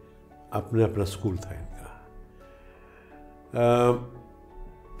ادائیگی کے اپنا اسکول تھا ان کا.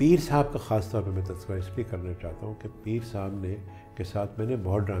 پیر صاحب کا خاص طور پہ میں تذکرہ اس لیے کرنا چاہتا ہوں کہ پیر صاحب نے کے ساتھ میں نے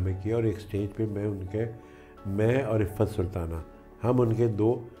بہت ڈرامے کیے اور ایک سٹیج پہ میں اور عفت سلطانہ ہم ان کے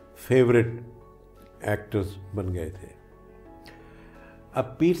 2 فیوریٹ ایکٹرز بن گئے تھے.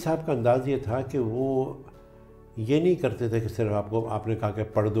 اب پیر صاحب کا انداز یہ تھا کہ وہ یہ نہیں کرتے تھے کہ صرف آپ نے کہا کہ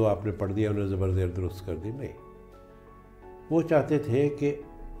پڑھ دو، آپ نے پڑھ دیا، انہیں زبر زیر درست کر دی. نہیں، وہ چاہتے تھے کہ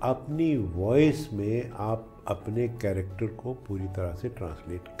اپنی وائس میں آپ اپنے کیریکٹر کو پوری طرح سے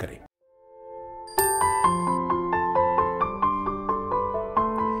ٹرانسلیٹ کریں.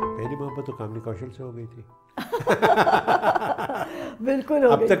 پہلی محبت تو کامنی کوشل سے ہو گئی تھی. بالکل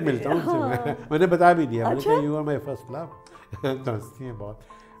اب تک ملتا ہوں ان سے. میں نے بتا بھی دیا، میں نے کہا یو آر مائی فرسٹ لو. ہنستی ہیں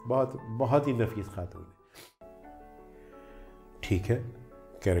بہت ہی نفیس خاتون. ٹھیک ہے،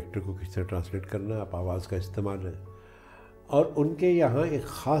 کیریکٹر کو کس طرح ٹرانسلیٹ کرنا، آپ آواز کا استعمال ہے. اور ان کے یہاں ایک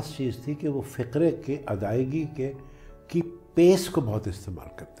خاص چیز تھی کہ وہ فقرے کے ادائیگی کی پیس کو بہت استعمال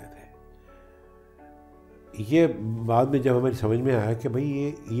کرتے تھے. یہ بعد میں جب ہماری سمجھ میں آیا کہ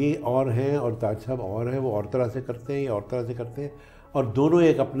بھئی یہ اور ہیں اور تاج صاحب اور ہیں، وہ اور طرح سے کرتے ہیں، یہ اور طرح سے کرتے ہیں، اور دونوں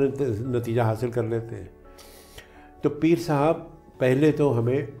ایک اپنے نتیجہ حاصل کر لیتے ہیں. تو پیر صاحب پہلے تو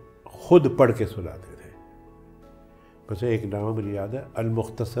ہمیں خود پڑھ کے سناتے تھے. بس ایک ڈرامہ مجھے یاد ہے،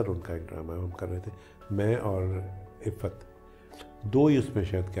 المختصر ان کا ایک ڈرامہ ہم کر رہے تھے، میں اور عفت، 2 ہی اس میں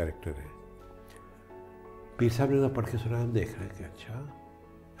شاید کیریکٹر ہیں. پیر صاحب نے پڑھ کے سنا، ہم دیکھ رہے ہیں کہ اچھا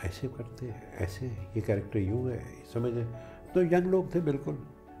ایسے کرتے ہیں، ایسے یہ کیریکٹر یوں ہے، سمجھ رہے. تو ینگ لوگ تھے بالکل،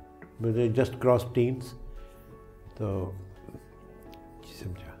 مجھے جسٹ کراس ٹینس. تو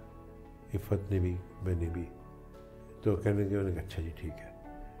سمجھا، عفت نے بھی میں نے بھی. تو کہنے کے انہوں نے کہا اچھا جی ٹھیک ہے،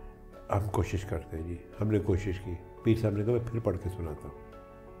 ہم کوشش کرتے ہیں. جی ہم نے کوشش کی. پیر صاحب نے کہا میں پھر پڑھ کے سناتا ہوں.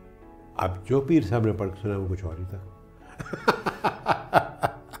 اب جو پیر صاحب نے پڑھ کے سنا وہ کچھ اور ہی تھا.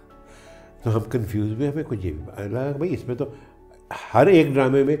 تو ہم کنفیوز بھی، ہمیں کچھ یہ بھی لگا بھائی اس میں تو ہر ایک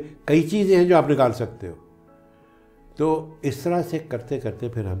ڈرامے میں کئی چیزیں ہیں جو آپ نکال سکتے ہو. تو اس طرح سے کرتے کرتے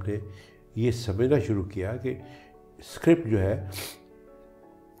پھر ہم نے یہ سمجھنا شروع کیا کہ اسکرپٹ جو ہے،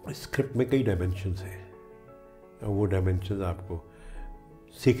 اسکرپٹ میں کئی ڈائمینشنز ہیں، اور وہ ڈائمینشنز آپ کو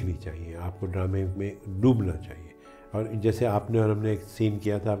سیکھنی چاہیے، آپ کو ڈرامے میں ڈوبنا چاہیے. اور جیسے آپ نے اور ہم نے ایک سین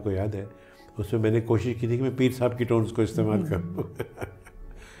کیا تھا، آپ کو یاد ہے، اس میں نے کوشش کی تھی کہ میں پیر صاحب کی ٹونز کو استعمال کروں.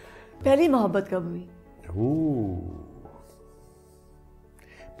 پہلی محبت کب ہوئی؟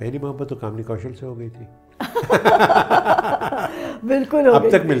 پہلی محبت تو کامنی کوشل سے ہو گئی تھی. بالکل. اب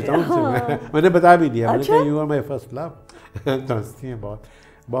تک ملتا ہوں ان سے. میں نے بتا بھی دیا، میں نے کہا یو آر مائی فرسٹ لو. ہنستی ہیں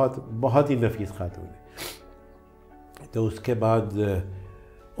بہت ہی نفیس خاتون ہے. تو اس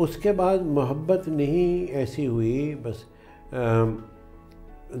کے بعد محبت نہیں ایسی ہوئی. بس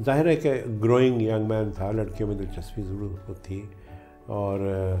ظاہر ہے کہ گروئنگ ینگ مین تھا، لڑکیوں میں دلچسپی ضرور تھی، اور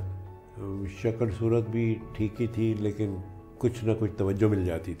شکل صورت بھی ٹھیک ہی تھی، لیکن کچھ نہ کچھ توجہ مل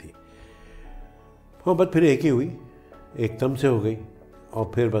جاتی تھی. محبت پھر ایک ہی ہوئی، ایک دم سے ہو گئی، اور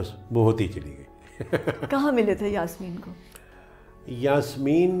پھر بس وہ ہوتی چلی گئی. کہاں ملے تھے یاسمین کو؟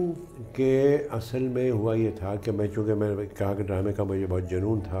 یاسمین کے اصل میں ہوا یہ تھا کہ چونکہ میں نے کہا کہ ڈرامے کا مجھے بہت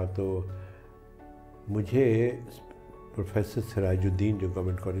جنون تھا، تو مجھے پروفیسر سراج الدین جو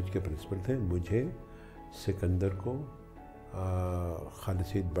گورنمنٹ کالج کے پرنسپل تھے، مجھے سکندر کو، خالد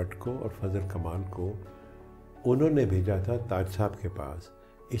سعید بٹ کو اور فضل کمال کو انہوں نے بھیجا تھا تاج صاحب کے پاس،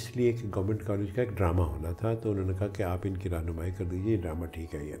 اس لیے کہ گورنمنٹ کالج کا ایک ڈرامہ ہونا تھا. تو انہوں نے کہا کہ آپ ان کی رہنمائی کر دیجیے، یہ ڈرامہ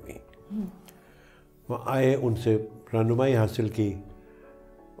ٹھیک ہے یا نہیں. وہ آئے، ان سے رہنمائی حاصل کی.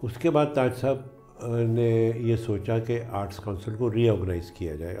 اس کے بعد تاج صاحب نے یہ سوچا کہ آرٹس کونسل کو ری آرگنائز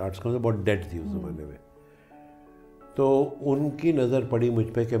کیا جائے. آرٹس کونسل بہت ڈیڈ تھی اس زمانے میں. تو ان کی نظر پڑی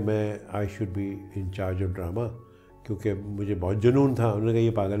مجھ پہ کہ میں I should be in charge of drama, کیونکہ مجھے بہت جنون تھا. انہوں نے کہا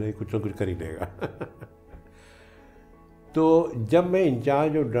یہ پاگل ہے، کچھ نہ کچھ کر ہی لے گا. تو جب میں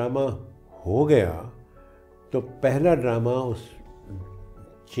انچارج آف ڈرامہ ہو گیا تو پہلا ڈرامہ اس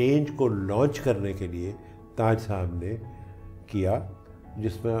چینج کو لانچ کرنے کے لیے تاج صاحب نے کیا،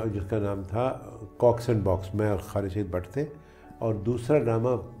 جس کا نام تھا کاکس اینڈ باکس. میں اور خالد سعید بٹ تھے. اور دوسرا ڈرامہ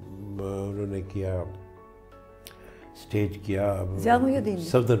انہوں نے کیا، اسٹیج کیا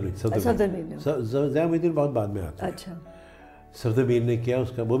صفدر میر بہت بعد میں آتا ہے. اچھا. صفدر میر نے کیا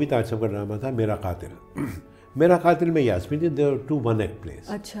اس کا، وہ بھی تاج صاحب کا ڈرامہ تھا، میرا قاتل. میرا قاتل میں یاسمین تھی. دیر 2 1 ایکٹ پلیس.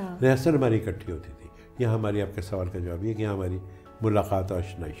 اچھا. ریہرسل ہماری اکٹھی ہوتی تھی. یہاں ہماری آپ کے سوال کا جواب یہ کہ یہاں ہماری ملاقات اور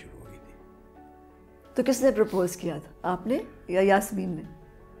آشنائی شروع ہوئی تھی. تو کس نے پرپوز کیا تھا, آپ نے یا یاسمین نے؟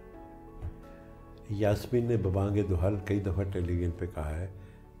 یاسمین نے ببانگ دوحل کئی دفعہ ٹیلی ویژن پہ کہا ہے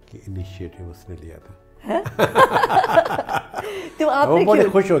کہ انیشیٹو اس نے لیا تھا. تو آپ وہ بڑی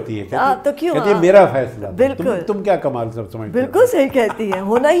خوش ہوتی ہے, کہتی ہے میرا فیصلہ. بالکل, تم کیا کمال سب سمجھتے ہو. بالکل صحیح کہتی ہے,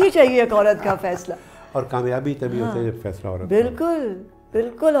 ہونا ہی چاہیے ایک عورت کا فیصلہ. اور کامیابی تبھی ہوتا ہے جب فیصلہ عورت. بالکل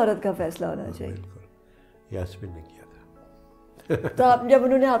بالکل, عورت کا فیصلہ ہونا چاہیے. بالکل, یاسمین نے کیا تھا. تو آپ جب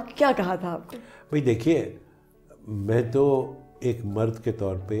انہوں نے آپ کیا کہا تھا آپ کو؟ بھائی دیکھیے, میں تو ایک مرد کے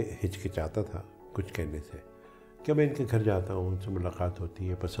طور پہ ہچکچاتا تھا کچھ کہنے سے, کہ میں ان کے گھر جاتا ہوں, ان سے ملاقات ہوتی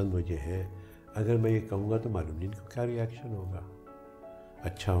ہے, پسند مجھے ہے. اگر میں یہ کہوں گا تو معلوم نہیں ان کو کیا ریاکشن ہوگا,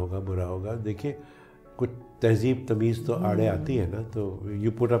 اچھا ہوگا برا ہوگا. دیکھیے کچھ تہذیب تمیز تو آڑے آتی ہے نا, تو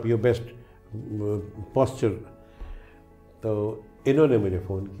you put up your best posture. تو انہوں نے مجھے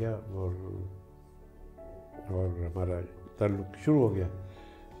فون کیا اور ہمارا تعلق شروع ہو گیا.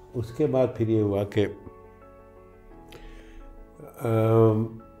 اس کے بعد پھر یہ ہوا کہ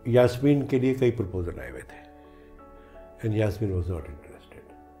یاسمین کے لیے کئی پرپوزل آئے ہوئے تھے and Yasmin was not interested.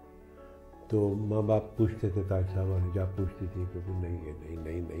 تو ماں باپ پوچھتے تھے, تاج صاحب والی جا پوچھتی تھی کہ نہیں نہیں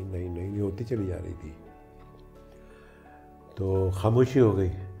نہیں نہیں نہیں نہیں ہوتی چلی جا رہی تھی. تو خاموشی ہو گئی.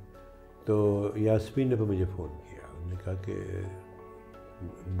 تو یاسمین نے مجھے فون کیا, انہوں نے کہا کہ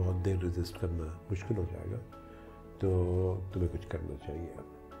بہت دیر رجسٹ کرنا مشکل ہو جائے گا, تو تمہیں کچھ کرنا چاہیے.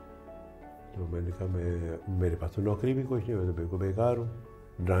 تو میں نے کہا میرے پاس تو نوکری بھی کچھ نہیں, میں تو بالکل بیکار ہوں,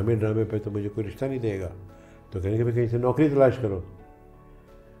 ڈرامے پہ تو مجھے کوئی رشتہ نہیں دے گا. تو کہنے کہ کہیں سے نوکری تلاش کرو.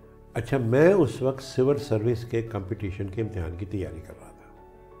 اچھا, میں اس وقت سول سروس کے کمپٹیشن کے امتحان کی تیاری کر رہا تھا.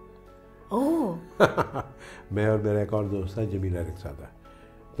 میں اور میرا ایک اور دوست تھا جمیلہ پیرزادہ.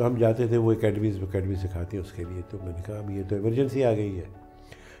 تو ہم جاتے تھے, وہ اکیڈمی سکھاتی ہیں اس کے لیے. تو میں نے کہا اب یہ تو ایمرجنسی آ گئی ہے.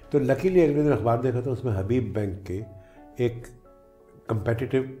 تو لکیلی اگلے دن اخبار دیکھا تو اس میں حبیب بینک کے ایک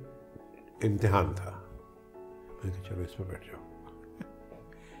کمپیٹیٹیو امتحان تھا. میں نے کہا چلو اس میں بیٹھ جاؤ.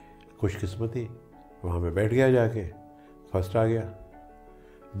 خوش قسمتی وہاں میں بیٹھ گیا, جا کے فرسٹ آ گیا.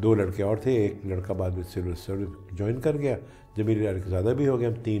 2 لڑکے اور تھے, ایک لڑکا بعد میں سول سروس جوائن کر گیا, جمیل پیرزادہ بھی ہو گیا,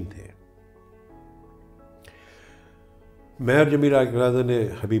 ہم 3 تھے. میں اور جمیل پیرزادہ نے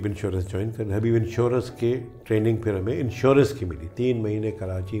حبیب انشورنس جوائن کر. حبیب انشورنس کی ٹریننگ پھر ہمیں انشورنس کی ملی 3 مہینے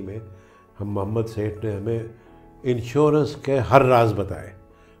کراچی میں. ہم محمد سیٹھ نے ہمیں انشورنس کے ہر راز بتائے,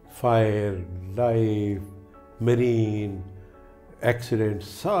 فائر, لائف, میرین, ایکسیڈنٹ,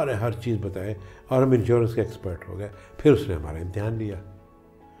 سارے ہر چیز بتائے, اور ہم انشورنس کے ایکسپرٹ ہو گئے. پھر اس نے ہمارا امتحان لیا.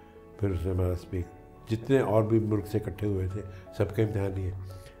 پھر اس نے ہمارا جتنے اور بھی ملک سے اکٹھے ہوئے تھے سب کے امتحان لیے.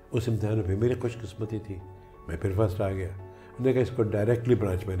 اس امتحان میں پھر میری خوش قسمتی تھی, میں پھر فرسٹ آ گیا. انہوں نے کہا اس کو ڈائریکٹلی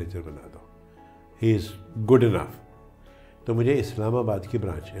برانچ مینیجر بنا دو, ہی از گڈ انف. تو مجھے اسلام آباد کی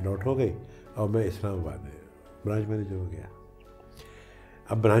برانچ الاٹ ہو گئی, اور میں اسلام آباد میں برانچ مینیجر ہو گیا.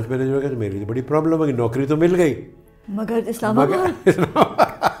 اب برانچ مینیجر ہو گیا تو میرے لیے بڑی پرابلم ہوگی, نوکری تو مل گئی مگر اسلام آباد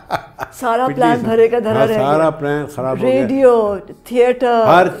سارا پلان دھرے کا دھرا رہ گیا. سارا پلان خراب ہو گیا, ریڈیو, تھیٹر,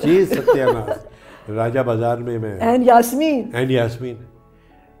 ہر چیز ستیاناش. راجہ بازار میں اینڈ یاسمین.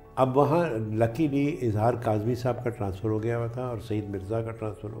 اب وہاں لکیلی اظہار کاظمی صاحب کا ٹرانسفر ہو گیا ہوا تھا, اور سعید مرزا کا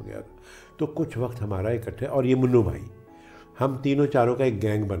ٹرانسفر ہو گیا تھا. تو کچھ وقت ہمارا اکٹھے, اور یہ منو بھائی, ہم تینوں چاروں کا ایک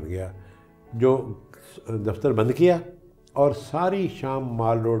گینگ بن گیا, جو دفتر بند کیا اور ساری شام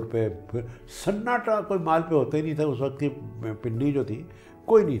مال روڈ پہ پھر سناٹا. کوئی مال پہ ہوتا ہی نہیں تھا اس وقت کی پنڈی جو تھی,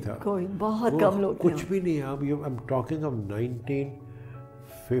 کوئی نہیں تھا, کوئی بہت کم لوگ, کچھ بھی نہیں. اب آئی ایم ٹاکنگ آف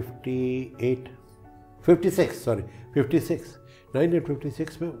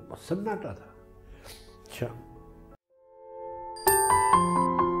 1956 میں سناٹا تھا. اچھا,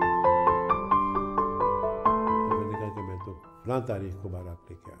 میں نے کہا کہ میں تو فلاں تاریخ کو بارات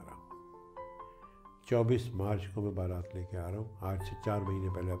لے کے آ رہا ہوں, 24 مارچ کو میں بارات لے کے آ رہا ہوں. آج سے 4 مہینے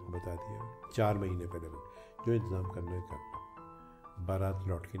پہلے آپ کو بتا دیا, 4 مہینے پہلے جو انتظام کرنا ہے کر لو. بارات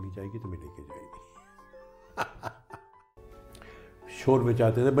لوٹ کے نہیں جائے گی تو میں لے کے جائے گی. شور میں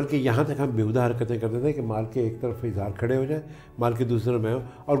چاہتے تھے, بلکہ یہاں تک ہم بیہودہ حرکتیں کرتے تھے کہ مال کے ایک طرف اظہار کھڑے ہو جائے, مال کے دوسرے میں ہو,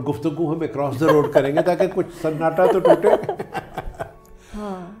 اور گفتگو ہم اکراس دا روڈ کریں گے تاکہ کچھ سناٹا تو ٹوٹے.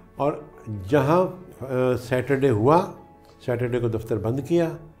 اور جہاں سیٹرڈے ہوا, سیٹرڈے کو دفتر بند کیا.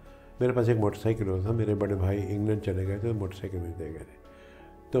 میرے پاس ایک موٹر سائیکل ہوتا تھا, میرے بڑے بھائی انگلینڈ چلے گئے تھے, موٹر سائیکل میں دے گئے تھے.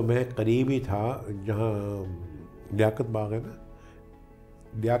 تو میں قریب ہی تھا جہاں لیاقت باغ ہے نا,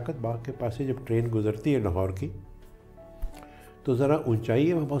 لیاقت باغ کے پاس سے جب ٹرین گزرتی ہے لاہور کی تو ذرا اونچائی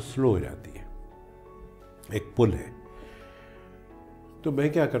ہے, وہاں بہت سلو ہو جاتی ہے, ایک پل ہے. تو میں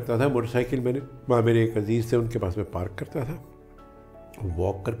کیا کرتا تھا, موٹر سائیکل میں نے وہاں میرے ایک عزیز تھے ان کے پاس میں پارک کرتا تھا,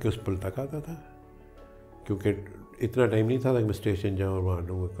 واک کر کے اس پل تک آتا تھا, کیونکہ اتنا ٹائم نہیں تھا کہ میں اسٹیشن جاؤں اور وہاں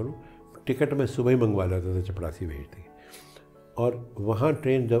لوں کروں. ٹکٹ میں صبح ہی منگوا لیتا تھا, چپڑاسی بھیج دی. اور وہاں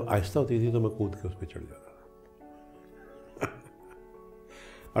ٹرین جب آہستہ ہوتی تھی تو میں کود کے اس پہ چڑھ جاتا تھا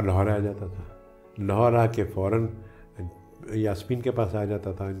اور لاہور آ جاتا تھا. لاہور آ کے فوراً یاسمین کے پاس آ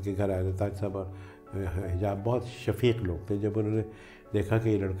جاتا تھا, ان کے گھر آ جاتا. صاحب حجاب بہت شفیق لوگ تھے. جب انہوں نے دیکھا کہ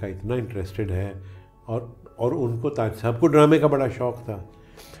یہ لڑکا اتنا انٹرسٹڈ ہے اور ان کو تاج صاحب کو ڈرامے کا بڑا شوق تھا,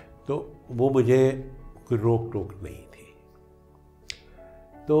 تو وہ مجھے کوئی روک ٹوک نہیں تھی.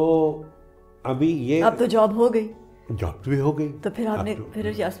 تو ابھی یہ اب تو جاب ہو گئی, جاب بھی ہو گئی. تو پھر آپ نے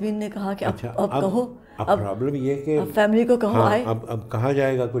پھر یاسمین نے کہا کہ اب کہو, اب پرابلم یہ کہ فیملی کو کہو آئے. اب کہا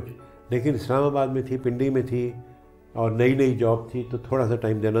جائے گا کچھ, لیکن اسلام آباد میں تھی, پنڈی میں تھی, اور نئی جاب تھی, تو تھوڑا سا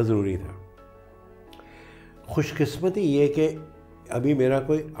ٹائم دینا ضروری تھا. خوش قسمتی یہ کہ ابھی میرا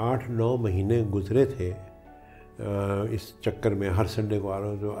کوئی 8-9 مہینے گزرے تھے اس چکر میں, ہر سنڈے کو آ رہا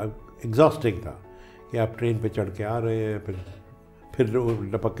ہوں, جو اب ایگزاسٹنگ تھا کہ آپ ٹرین پہ چڑھ کے آ رہے ہیں, پھر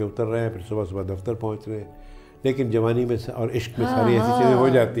لپک کے اتر رہے ہیں, پھر صبح دفتر پہنچ رہے ہیں. لیکن جوانی میں اور عشق میں ساری ایسی چیزیں ہو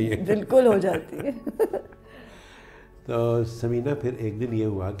جاتی ہیں, بالکل ہو جاتی ہیں. تو سمینہ پھر ایک دن یہ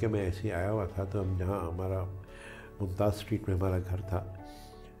ہوا کہ میں ایسے ہی آیا ہوا تھا, تو ہم جہاں ہمارا ممتاز اسٹریٹ میں ہمارا گھر تھا,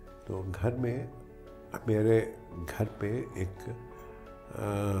 تو گھر میں میرے گھر پہ ایک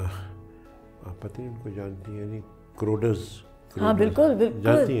آپ پتہ نہیں ان کو جانتی ہیں, نہیں کروڈرز. ہاں بالکل بالکل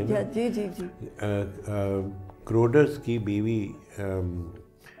جانتی ہیں نا, جی جی جی. کروڈرز کی بیوی,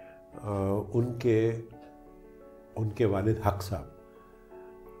 ان کے والد حق صاحب,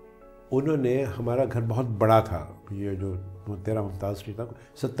 انہوں نے, ہمارا گھر بہت بڑا تھا, یہ جو تیرا ممتاز اسٹریٹ تھا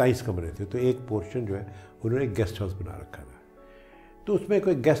 27 کمرے تھے, تو ایک پورشن جو ہے انہوں نے ایک گیسٹ ہاؤس بنا رکھا تھا. تو اس میں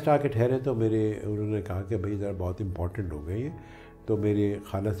کوئی گیسٹ آ کے ٹھہرے, تو انہوں نے کہا کہ بھائی ذرا بہت امپورٹنٹ ہو گئی ہے, تو میری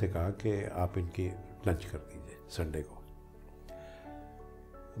خالہ سے کہا کہ آپ ان کی لنچ کر دیجیے سنڈے کو.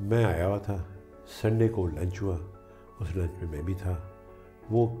 میں آیا ہوا تھا, سنڈے کو لنچ ہوا, اس لنچ میں میں بھی تھا.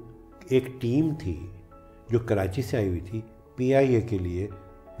 وہ ایک ٹیم تھی جو کراچی سے آئی ہوئی تھی PIA کے لیے,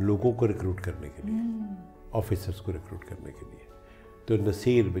 لوگوں کو ریکروٹ کرنے کے لیے, آفیسرس کو ریکروٹ کرنے کے لیے. تو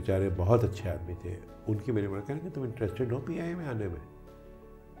نصیر بیچارے بہت اچھے آدمی تھے, ان کی میرے بڑا کہنے کہ تم انٹرسٹڈ ہو PIA میں آنے میں؟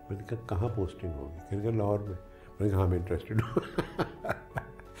 میں نے کہا کہاں پوسٹنگ ہوگی؟ کہنے کہ لاہور میں. میں نے کہا ہاں میں انٹرسٹڈ ہوں.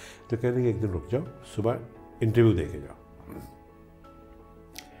 تو کہنے کہ ایک دن رک جاؤ, صبح انٹرویو دے کے جاؤ.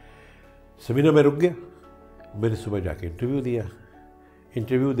 سمینہ میں رک گیا, میں نے صبح جا کے انٹرویو دیا.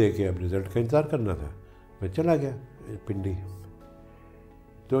 انٹرویو دے کے اب رزلٹ کا انتظار کرنا تھا. میں چلا گیا پنڈی.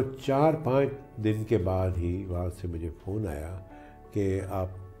 تو 4-5 دن کے بعد ہی وہاں سے مجھے فون آیا کہ آپ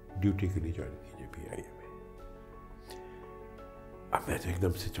ڈیوٹی کے لیے جوائن کیجیے PIA میں. اب میں تو ایک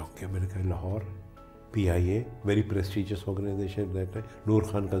دم سے چونک گیا. میں نے کہا Lahore PIA, very prestigious organization that ہے, نور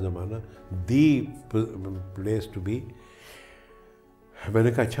خان کا زمانہ, دی پلیس ٹو بی. میں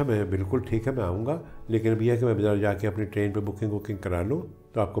نے کہا اچھا, میں بالکل ٹھیک ہے, میں آؤں گا, لیکن اب یہ ہے کہ میں جا کے اپنی ٹرین پہ بکنگ کرا لوں,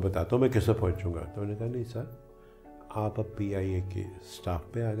 تو آپ کو بتاتا ہوں میں کس سے پہنچوں گا. تو میں نے کہا نہیں سر, آپ اب PIA کے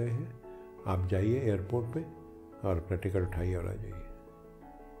اسٹاف پہ آ گئے ہیں, آپ جائیے ایئرپورٹ پہ اور اپنا ٹکٹ اٹھائیے اور آ جائیے.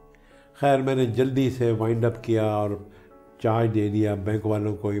 خیر میں نے جلدی سے وائنڈ اپ کیا اور چارج دے دیا بینک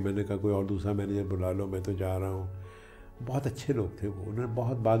والوں کو ہی. میں نے کہا کوئی اور دوسرا مینیجر بلا لو, میں تو جا رہا ہوں. بہت اچھے لوگ تھے وہ. انہوں نے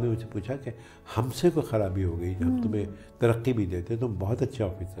بہت بعد میں مجھ سے پوچھا کہ ہم سے کوئی خرابی ہو گئی, ہم تمہیں ترقی بھی دیتے, تم بہت اچھے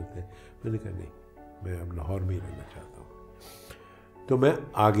آفیسر تھے. میں نے کہا نہیں, میں اب لاہور میں ہی رہنا چاہتا ہوں. تو میں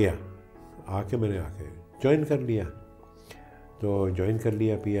آ گیا, آ کے میں نے جوائن کر لیا. تو جوائن کر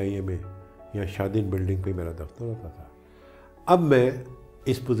لیا PIA میں. یہاں شادین بلڈنگ پہ میرا دفتر ہوتا تھا. اب میں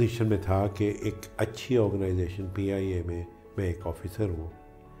اس پوزیشن میں تھا کہ ایک اچھی آرگنائزیشن PIA میں ایک آفیسر ہوں,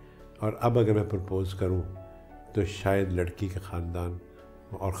 اور اب اگر میں پرپوز کروں تو شاید لڑکی کے خاندان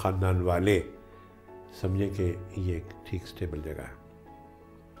اور خاندان والے سمجھیں کہ یہ ایک ٹھیک سٹیبل جگہ ہے.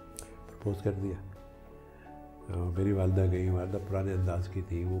 پرپوز کر دیا. میری والدہ گئی, والدہ پرانے انداز کی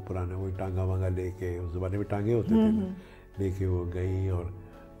تھی, وہ پرانا وہی ٹانگا وانگا لے کے, اس زمانے میں ٹانگے ہوتے تھے, لے کے وہ گئیں, اور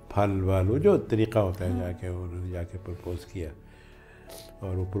پھل وال وہ جو طریقہ ہوتا ہے جا کے انہوں نے جا کے پرپوز کیا,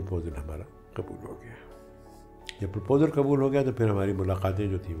 اور وہ پرپوزل ہمارا قبول ہو گیا. جب پرپوزل قبول ہو گیا تو پھر ہماری ملاقاتیں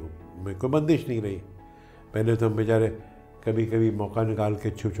جو تھیں وہ میں کوئی بندش نہیں رہی. پہلے تو ہم بیچارے کبھی موقع نکال کے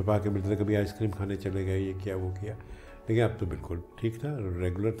چھپا کے ملتے تھے, کبھی آئس کریم کھانے چلے گئے, یہ کیا وہ کیا. لیکن اب تو بالکل ٹھیک تھا,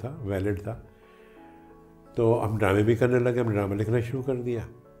 ریگولر تھا, ویلڈ تھا. تو ہم ڈرامے بھی کرنے لگے, ہم نے ڈرامہ لکھنا شروع کر دیا.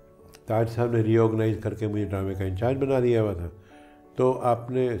 تاج صاحب نے ری آرگنائز کر کے مجھے ڈرامے کا انچارج بنا دیا ہوا تھا. تو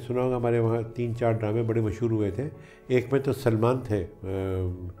آپ نے سنا ہوگا ہمارے وہاں 3-4 ڈرامے بڑے مشہور ہوئے تھے. ایک میں تو سلمان تھے,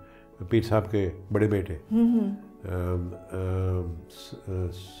 پیر صاحب کے بڑے بیٹے,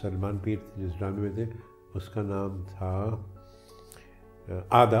 سلمان پیر جس ڈرامے میں تھے اس کا نام تھا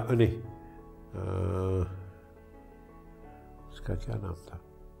اس کا کیا نام تھا,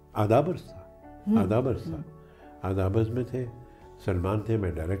 آدابرز تھا. آدابرز میں تھے, سلمان تھے,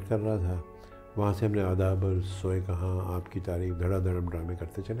 میں ڈائریکٹ کر رہا تھا. وہاں سے ہم نے آدھا برس، سوئے کہاں، آپ کی تعریف، دھڑا دھڑم ڈرامے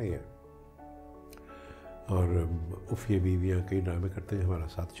کرتے چلے گئے، اور افیہ بیویاں کئی ڈرامے کرتے ہیں، ہمارا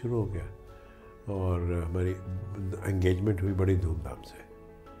ساتھ شروع ہو گیا، اور ہماری انگیجمنٹ ہوئی بڑی دھوم دھام سے.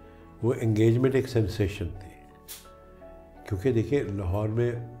 وہ انگیجمنٹ ایک سینسیشن تھی، کیونکہ دیکھیے لاہور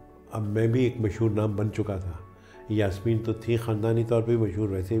میں اب میں بھی ایک مشہور نام بن چکا تھا. یاسمین تو تھی خاندانی طور پہ بھی مشہور،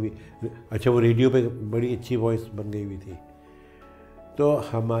 ویسے بھی اچھا وہ ریڈیو پہ بڑی اچھی وائس بن گئی ہوئی تھی. تو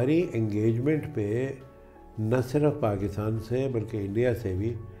ہماری انگیجمنٹ پہ نہ صرف پاکستان سے بلکہ انڈیا سے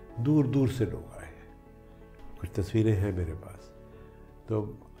بھی دور دور سے لوگ آئے. کچھ تصویریں ہیں میرے پاس. تو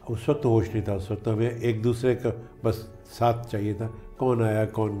اس وقت ہوش نہیں تھا، اس وقت ہمیں ایک دوسرے کا بس ساتھ چاہیے تھا. کون آیا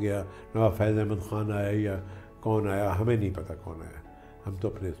کون گیا، نواب فیض احمد خان آیا یا کون آیا، ہمیں نہیں پتہ کون آیا، ہم تو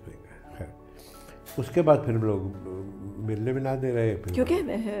اپنے اس میں گئے. خیر اس کے بعد پھر ہم لوگ ملنے ملانے رہے. کیونکہ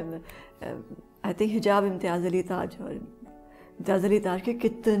آئی تھنک حجاب امتیاز علی تاج، اور امتیاز علی تاج کے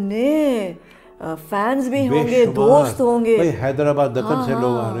کتنے فینس بھی ہوں گے، دوست ہوں گے. حیدرآباد دکن سے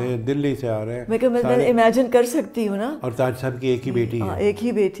لوگ آ رہے ہیں، دلی سے آ رہے ہیں. میں امیجن کر سکتی ہوں نا. اور تاج صاحب کی ایک ہی بیٹی ہے، ایک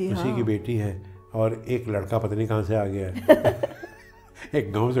ہی بیٹی، اسی کی بیٹی ہے، اور ایک لڑکا پتہ نہیں کہاں سے آ گیا ہے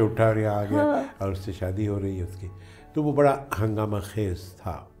ایک گاؤں سے اٹھا اور یہاں آ گیا، اور اس سے شادی ہو رہی ہے اس کی. تو وہ بڑا ہنگامہ خیز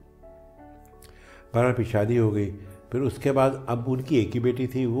تھا. بہرحال پھر شادی ہو گئی. پھر اس کے بعد اب ان کی ایک ہی بیٹی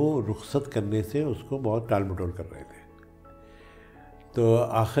تھی، وہ رخصت کرنے سے اس کو بہت ٹال مٹول کر رہے تھے. تو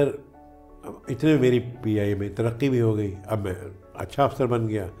آخر اتنے میری پی آئی میں ترقی بھی ہو گئی، اب میں اچھا افسر بن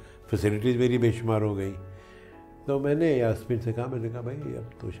گیا، فیسلٹیز میری بے شمار ہو گئی. تو میں نے یاسمین سے کہا، میں نے کہا بھائی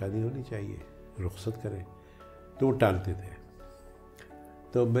اب تو شادی ہونی چاہیے، رخصت کریں. تو وہ ٹالتے تھے.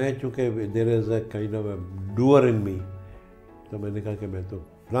 تو میں چونکہ دیر از a kind of a doer ان می، تو میں نے کہا کہ میں تو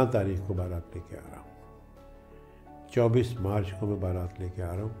فلاں تاریخ کو بارات لے کے آ رہا ہوں، 24 مارچ کو میں بارات لے کے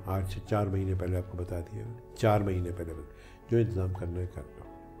آ رہا ہوں. آج سے 4 مہینے پہلے آپ کو بتا دیا، 4 مہینے پہلے جو انتظام کرنا ہے کر لو.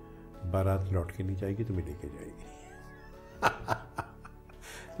 بارات لوٹ کے نہیں جائے گی تو میں لے کے جائے گی.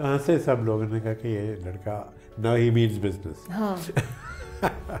 وہاں سے سب لوگوں نے کہا کہ یہ لڑکا نا ہی مینز بزنس.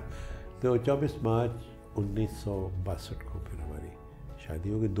 تو 24 مارچ 1962 کو پھر ہماری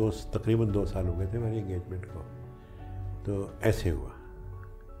شادی ہو گئی. تقریباً 2 سال ہو گئے تھے ہماری انگیجمنٹ کو. تو ایسے ہوا.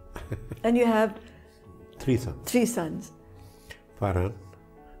 And you have 3 sons. 3 sons.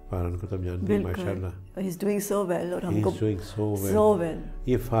 Faran کو تم جانتے ہیں ماشاء اللہ. He's doing so well. اور ہم کو He's doing so well.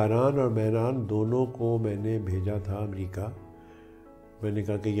 یہ فاران اور مینان دونوں کو میں نے بھیجا تھا امریکہ. میں نے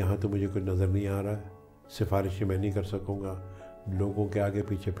کہا کہ یہاں تو مجھے کوئی نظر نہیں آ رہا ہے، سفارشیں میں نہیں کر سکوں گا، لوگوں کے آگے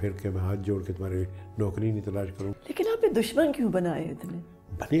پیچھے پھر کے میں ہاتھ جوڑ کے تمہاری نوکری نہیں تلاش کروں. لیکن آپ نے دشمن کیوں بنائے اتنے؟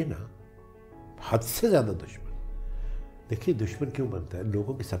 بنے نا، حد سے زیادہ دشمن. دیکھیے دشمن کیوں بنتا ہے،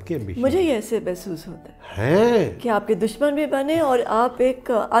 لوگوں کی سب کے ایمبیشن. مجھے یہ ایسے محسوس ہوتا ہے کہ آپ کے دشمن بھی بنے اور آپ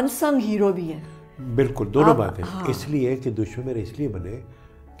ایک انسنگ ہیرو بھی ہیں. بالکل دونوں باتیں. اس لیے کہ دشمن میرے اس لیے بنے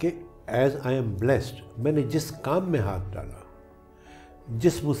کہ ایز آئی ایم بلیسڈ، میں نے جس کام میں ہاتھ ڈالا،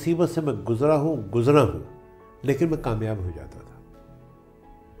 جس مصیبت سے میں گزرا ہوں، لیکن میں کامیاب ہو جاتا تھا.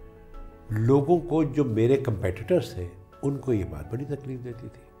 لوگوں کو جو میرے کمپیٹیٹرز تھے ان کو یہ بات بڑی تکلیف دیتی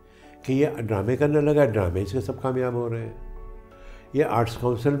تھی کہ یہ ڈرامے کرنے لگا، ڈرامے سے سب کامیاب ہو رہے ہیں. یہ آرٹس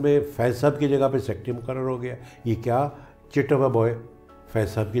کونسل میں فیض صاحب کی جگہ پہ سیکٹری مقرر ہو گیا، یہ کیا چٹ آف اے بوائے فیض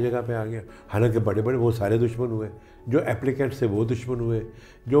صاحب کی جگہ پہ آ گیا. حالانکہ بڑے بڑے وہ سارے دشمن ہوئے، جو اپلیکینٹس تھے وہ دشمن ہوئے،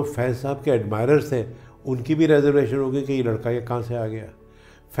 جو فیض صاحب کے ایڈمائررز تھے ان کی بھی ریزرویشن ہو گئی کہ یہ لڑکا یہ کہاں سے آ گیا.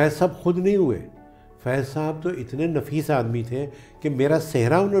 فیض صاحب خود نہیں ہوئے. فیض صاحب تو اتنے نفیس آدمی تھے کہ میرا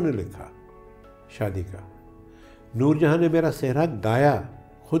صحرا انہوں نے لکھا شادی کا. نور جہاں نے میرا صحرا گایا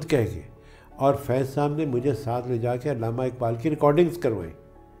خود کہہ کے، اور فیض صاحب نے مجھے ساتھ لے جا کے علامہ اقبال کی ریکارڈنگز کروائیں.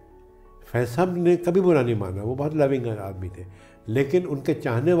 فیض صاحب نے کبھی برا نہیں مانا، وہ بہت لونگ آدمی تھے، لیکن ان کے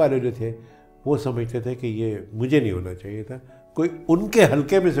چاہنے والے جو تھے وہ سمجھتے تھے کہ یہ مجھے نہیں ہونا چاہیے تھا، کوئی ان کے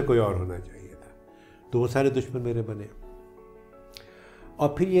حلقے میں سے کوئی اور ہونا چاہیے تھا. تو وہ سارے دشمن میرے بنے. اور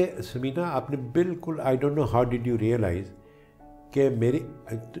پھر یہ سمینا آپ نے بالکل I don't know how did you realise کہ میری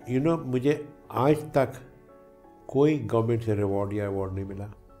مجھے آج تک کوئی گورنمنٹ سے ریوارڈ یا ایوارڈ نہیں ملا.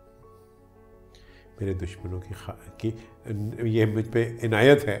 میرے دشمنوں کی یہ مجھ پہ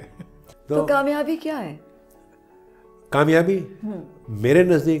عنایت ہے. تو کامیابی کیا ہے؟ کامیابی میرے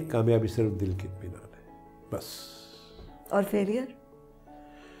نزدیک کامیابی صرف دل کی اطمینان ہے بس. اور فیلئر؟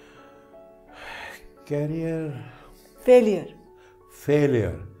 کیریئر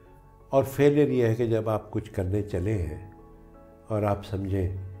فیلئر اور فیلئر یہ ہے کہ جب آپ کچھ کرنے چلے ہیں اور آپ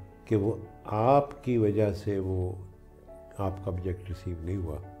سمجھیں کہ وہ آپ کی وجہ سے وہ آپ کا آبجیکٹ ریسیو نہیں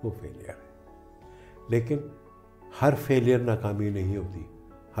ہوا، وہ فیلئر ہے. لیکن ہر فیلئر ناکامی نہیں ہوتی،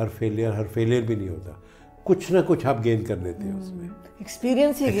 ہر فیلئر بھی نہیں ہوتا. कुछ ना कुछ आप गेन कर लेते हैं उसमें,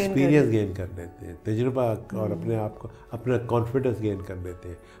 एक्सपीरियंस गेन कर लेते हैं, तजुर्बा और अपने आप को अपना कॉन्फिडेंस गेन कर लेते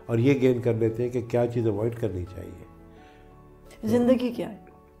हैं, और ये गेन कर लेते हैं कि क्या चीज़ अवॉइड करनी चाहिए। ज़िंदगी क्या है?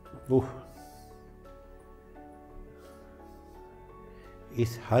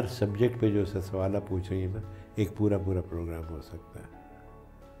 इस हर सब्जेक्ट पे जो सवाल आप पूछ रही है ना, एक पूरा प्रोग्राम हो सकता है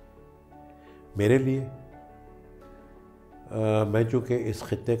मेरे लिए। मैं चूँकि इस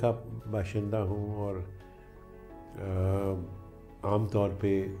खित्ते का बाशिंदा हूँ और आम तौर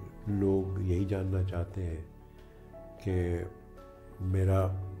पे लोग यही जानना चाहते हैं कि मेरा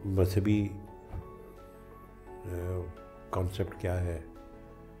मजहबी कॉन्सेप्ट क्या है,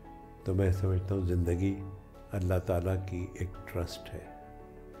 तो मैं समझता हूँ ज़िंदगी अल्लाह ताला की एक ट्रस्ट है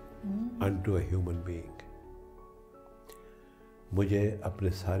अनटू अ ह्यूमन बीइंग। मुझे अपने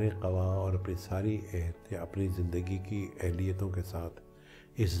सारे क़वा और अपनी सारी अपनी ज़िंदगी की अहलियतों के साथ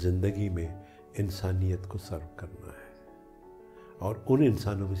इस ज़िंदगी में इंसानियत को सर्व करना है, और उन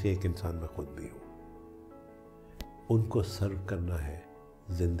इंसानों में से एक इंसान मैं ख़ुद भी हूँ। उनको सर्व करना है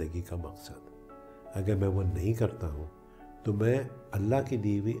ज़िंदगी का मकसद। अगर मैं वो नहीं करता हूँ तो मैं अल्लाह की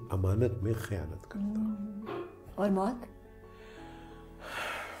दी हुई अमानत में ख़यानत करता हूँ। और मौत?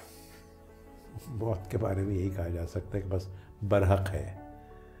 मौत के बारे में यही कहा जा सकता है कि बस बरहक है,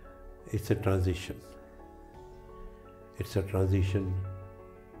 इट्स अ ट्रांजिशन,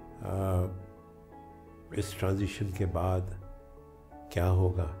 इस ट्रांजिशन के बाद क्या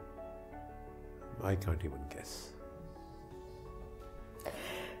होगा, I can't even guess.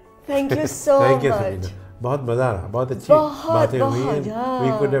 Thank you so much. बहुत मज़ा आ रहा, बहुत अच्छी बातें हुई हैं। We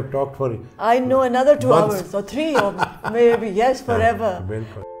could have talked for I know another 2 hours or 3 or maybe yes forever.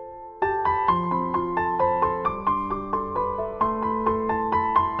 बिल्कुल।